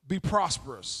be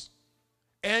prosperous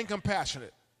and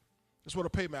compassionate, that's what a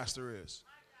paymaster is.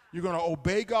 You're going to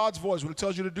obey God's voice. When He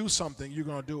tells you to do something, you're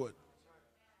going to do it.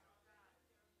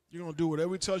 You're going to do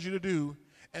whatever He tells you to do.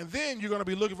 And then you're going to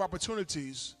be looking for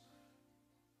opportunities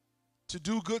to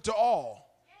do good to all.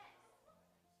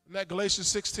 Isn't that Galatians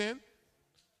 6:10?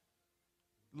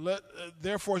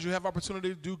 Therefore, as you have opportunity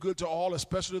to do good to all,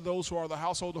 especially those who are the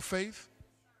household of faith.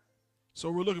 So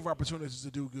we're looking for opportunities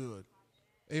to do good.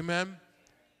 Amen?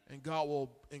 And God will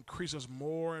increase us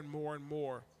more and more and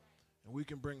more. And we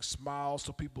can bring smiles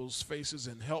to people's faces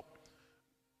and help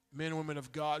men and women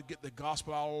of God get the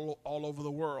gospel all over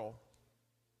the world.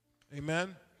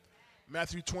 Amen?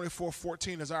 Matthew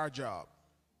 24:14 is our job.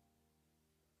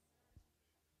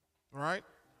 All right?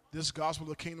 This gospel of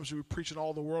the kingdom should be preached in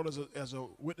all the world as a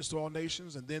witness to all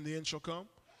nations, and then the end shall come.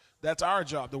 That's our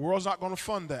job. The world's not going to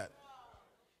fund that.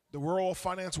 The world will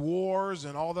finance wars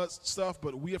and all that stuff,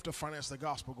 but we have to finance the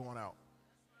gospel going out.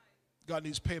 God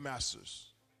needs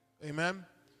paymasters. Amen?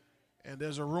 And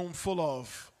there's a room full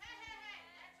of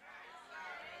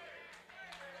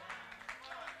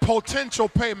potential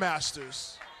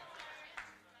paymasters.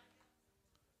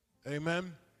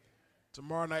 Amen?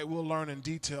 Tomorrow night we'll learn in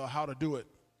detail how to do it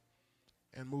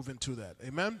and move into that.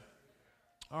 Amen?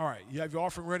 All right, you have your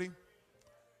offering ready?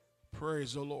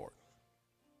 Praise the Lord.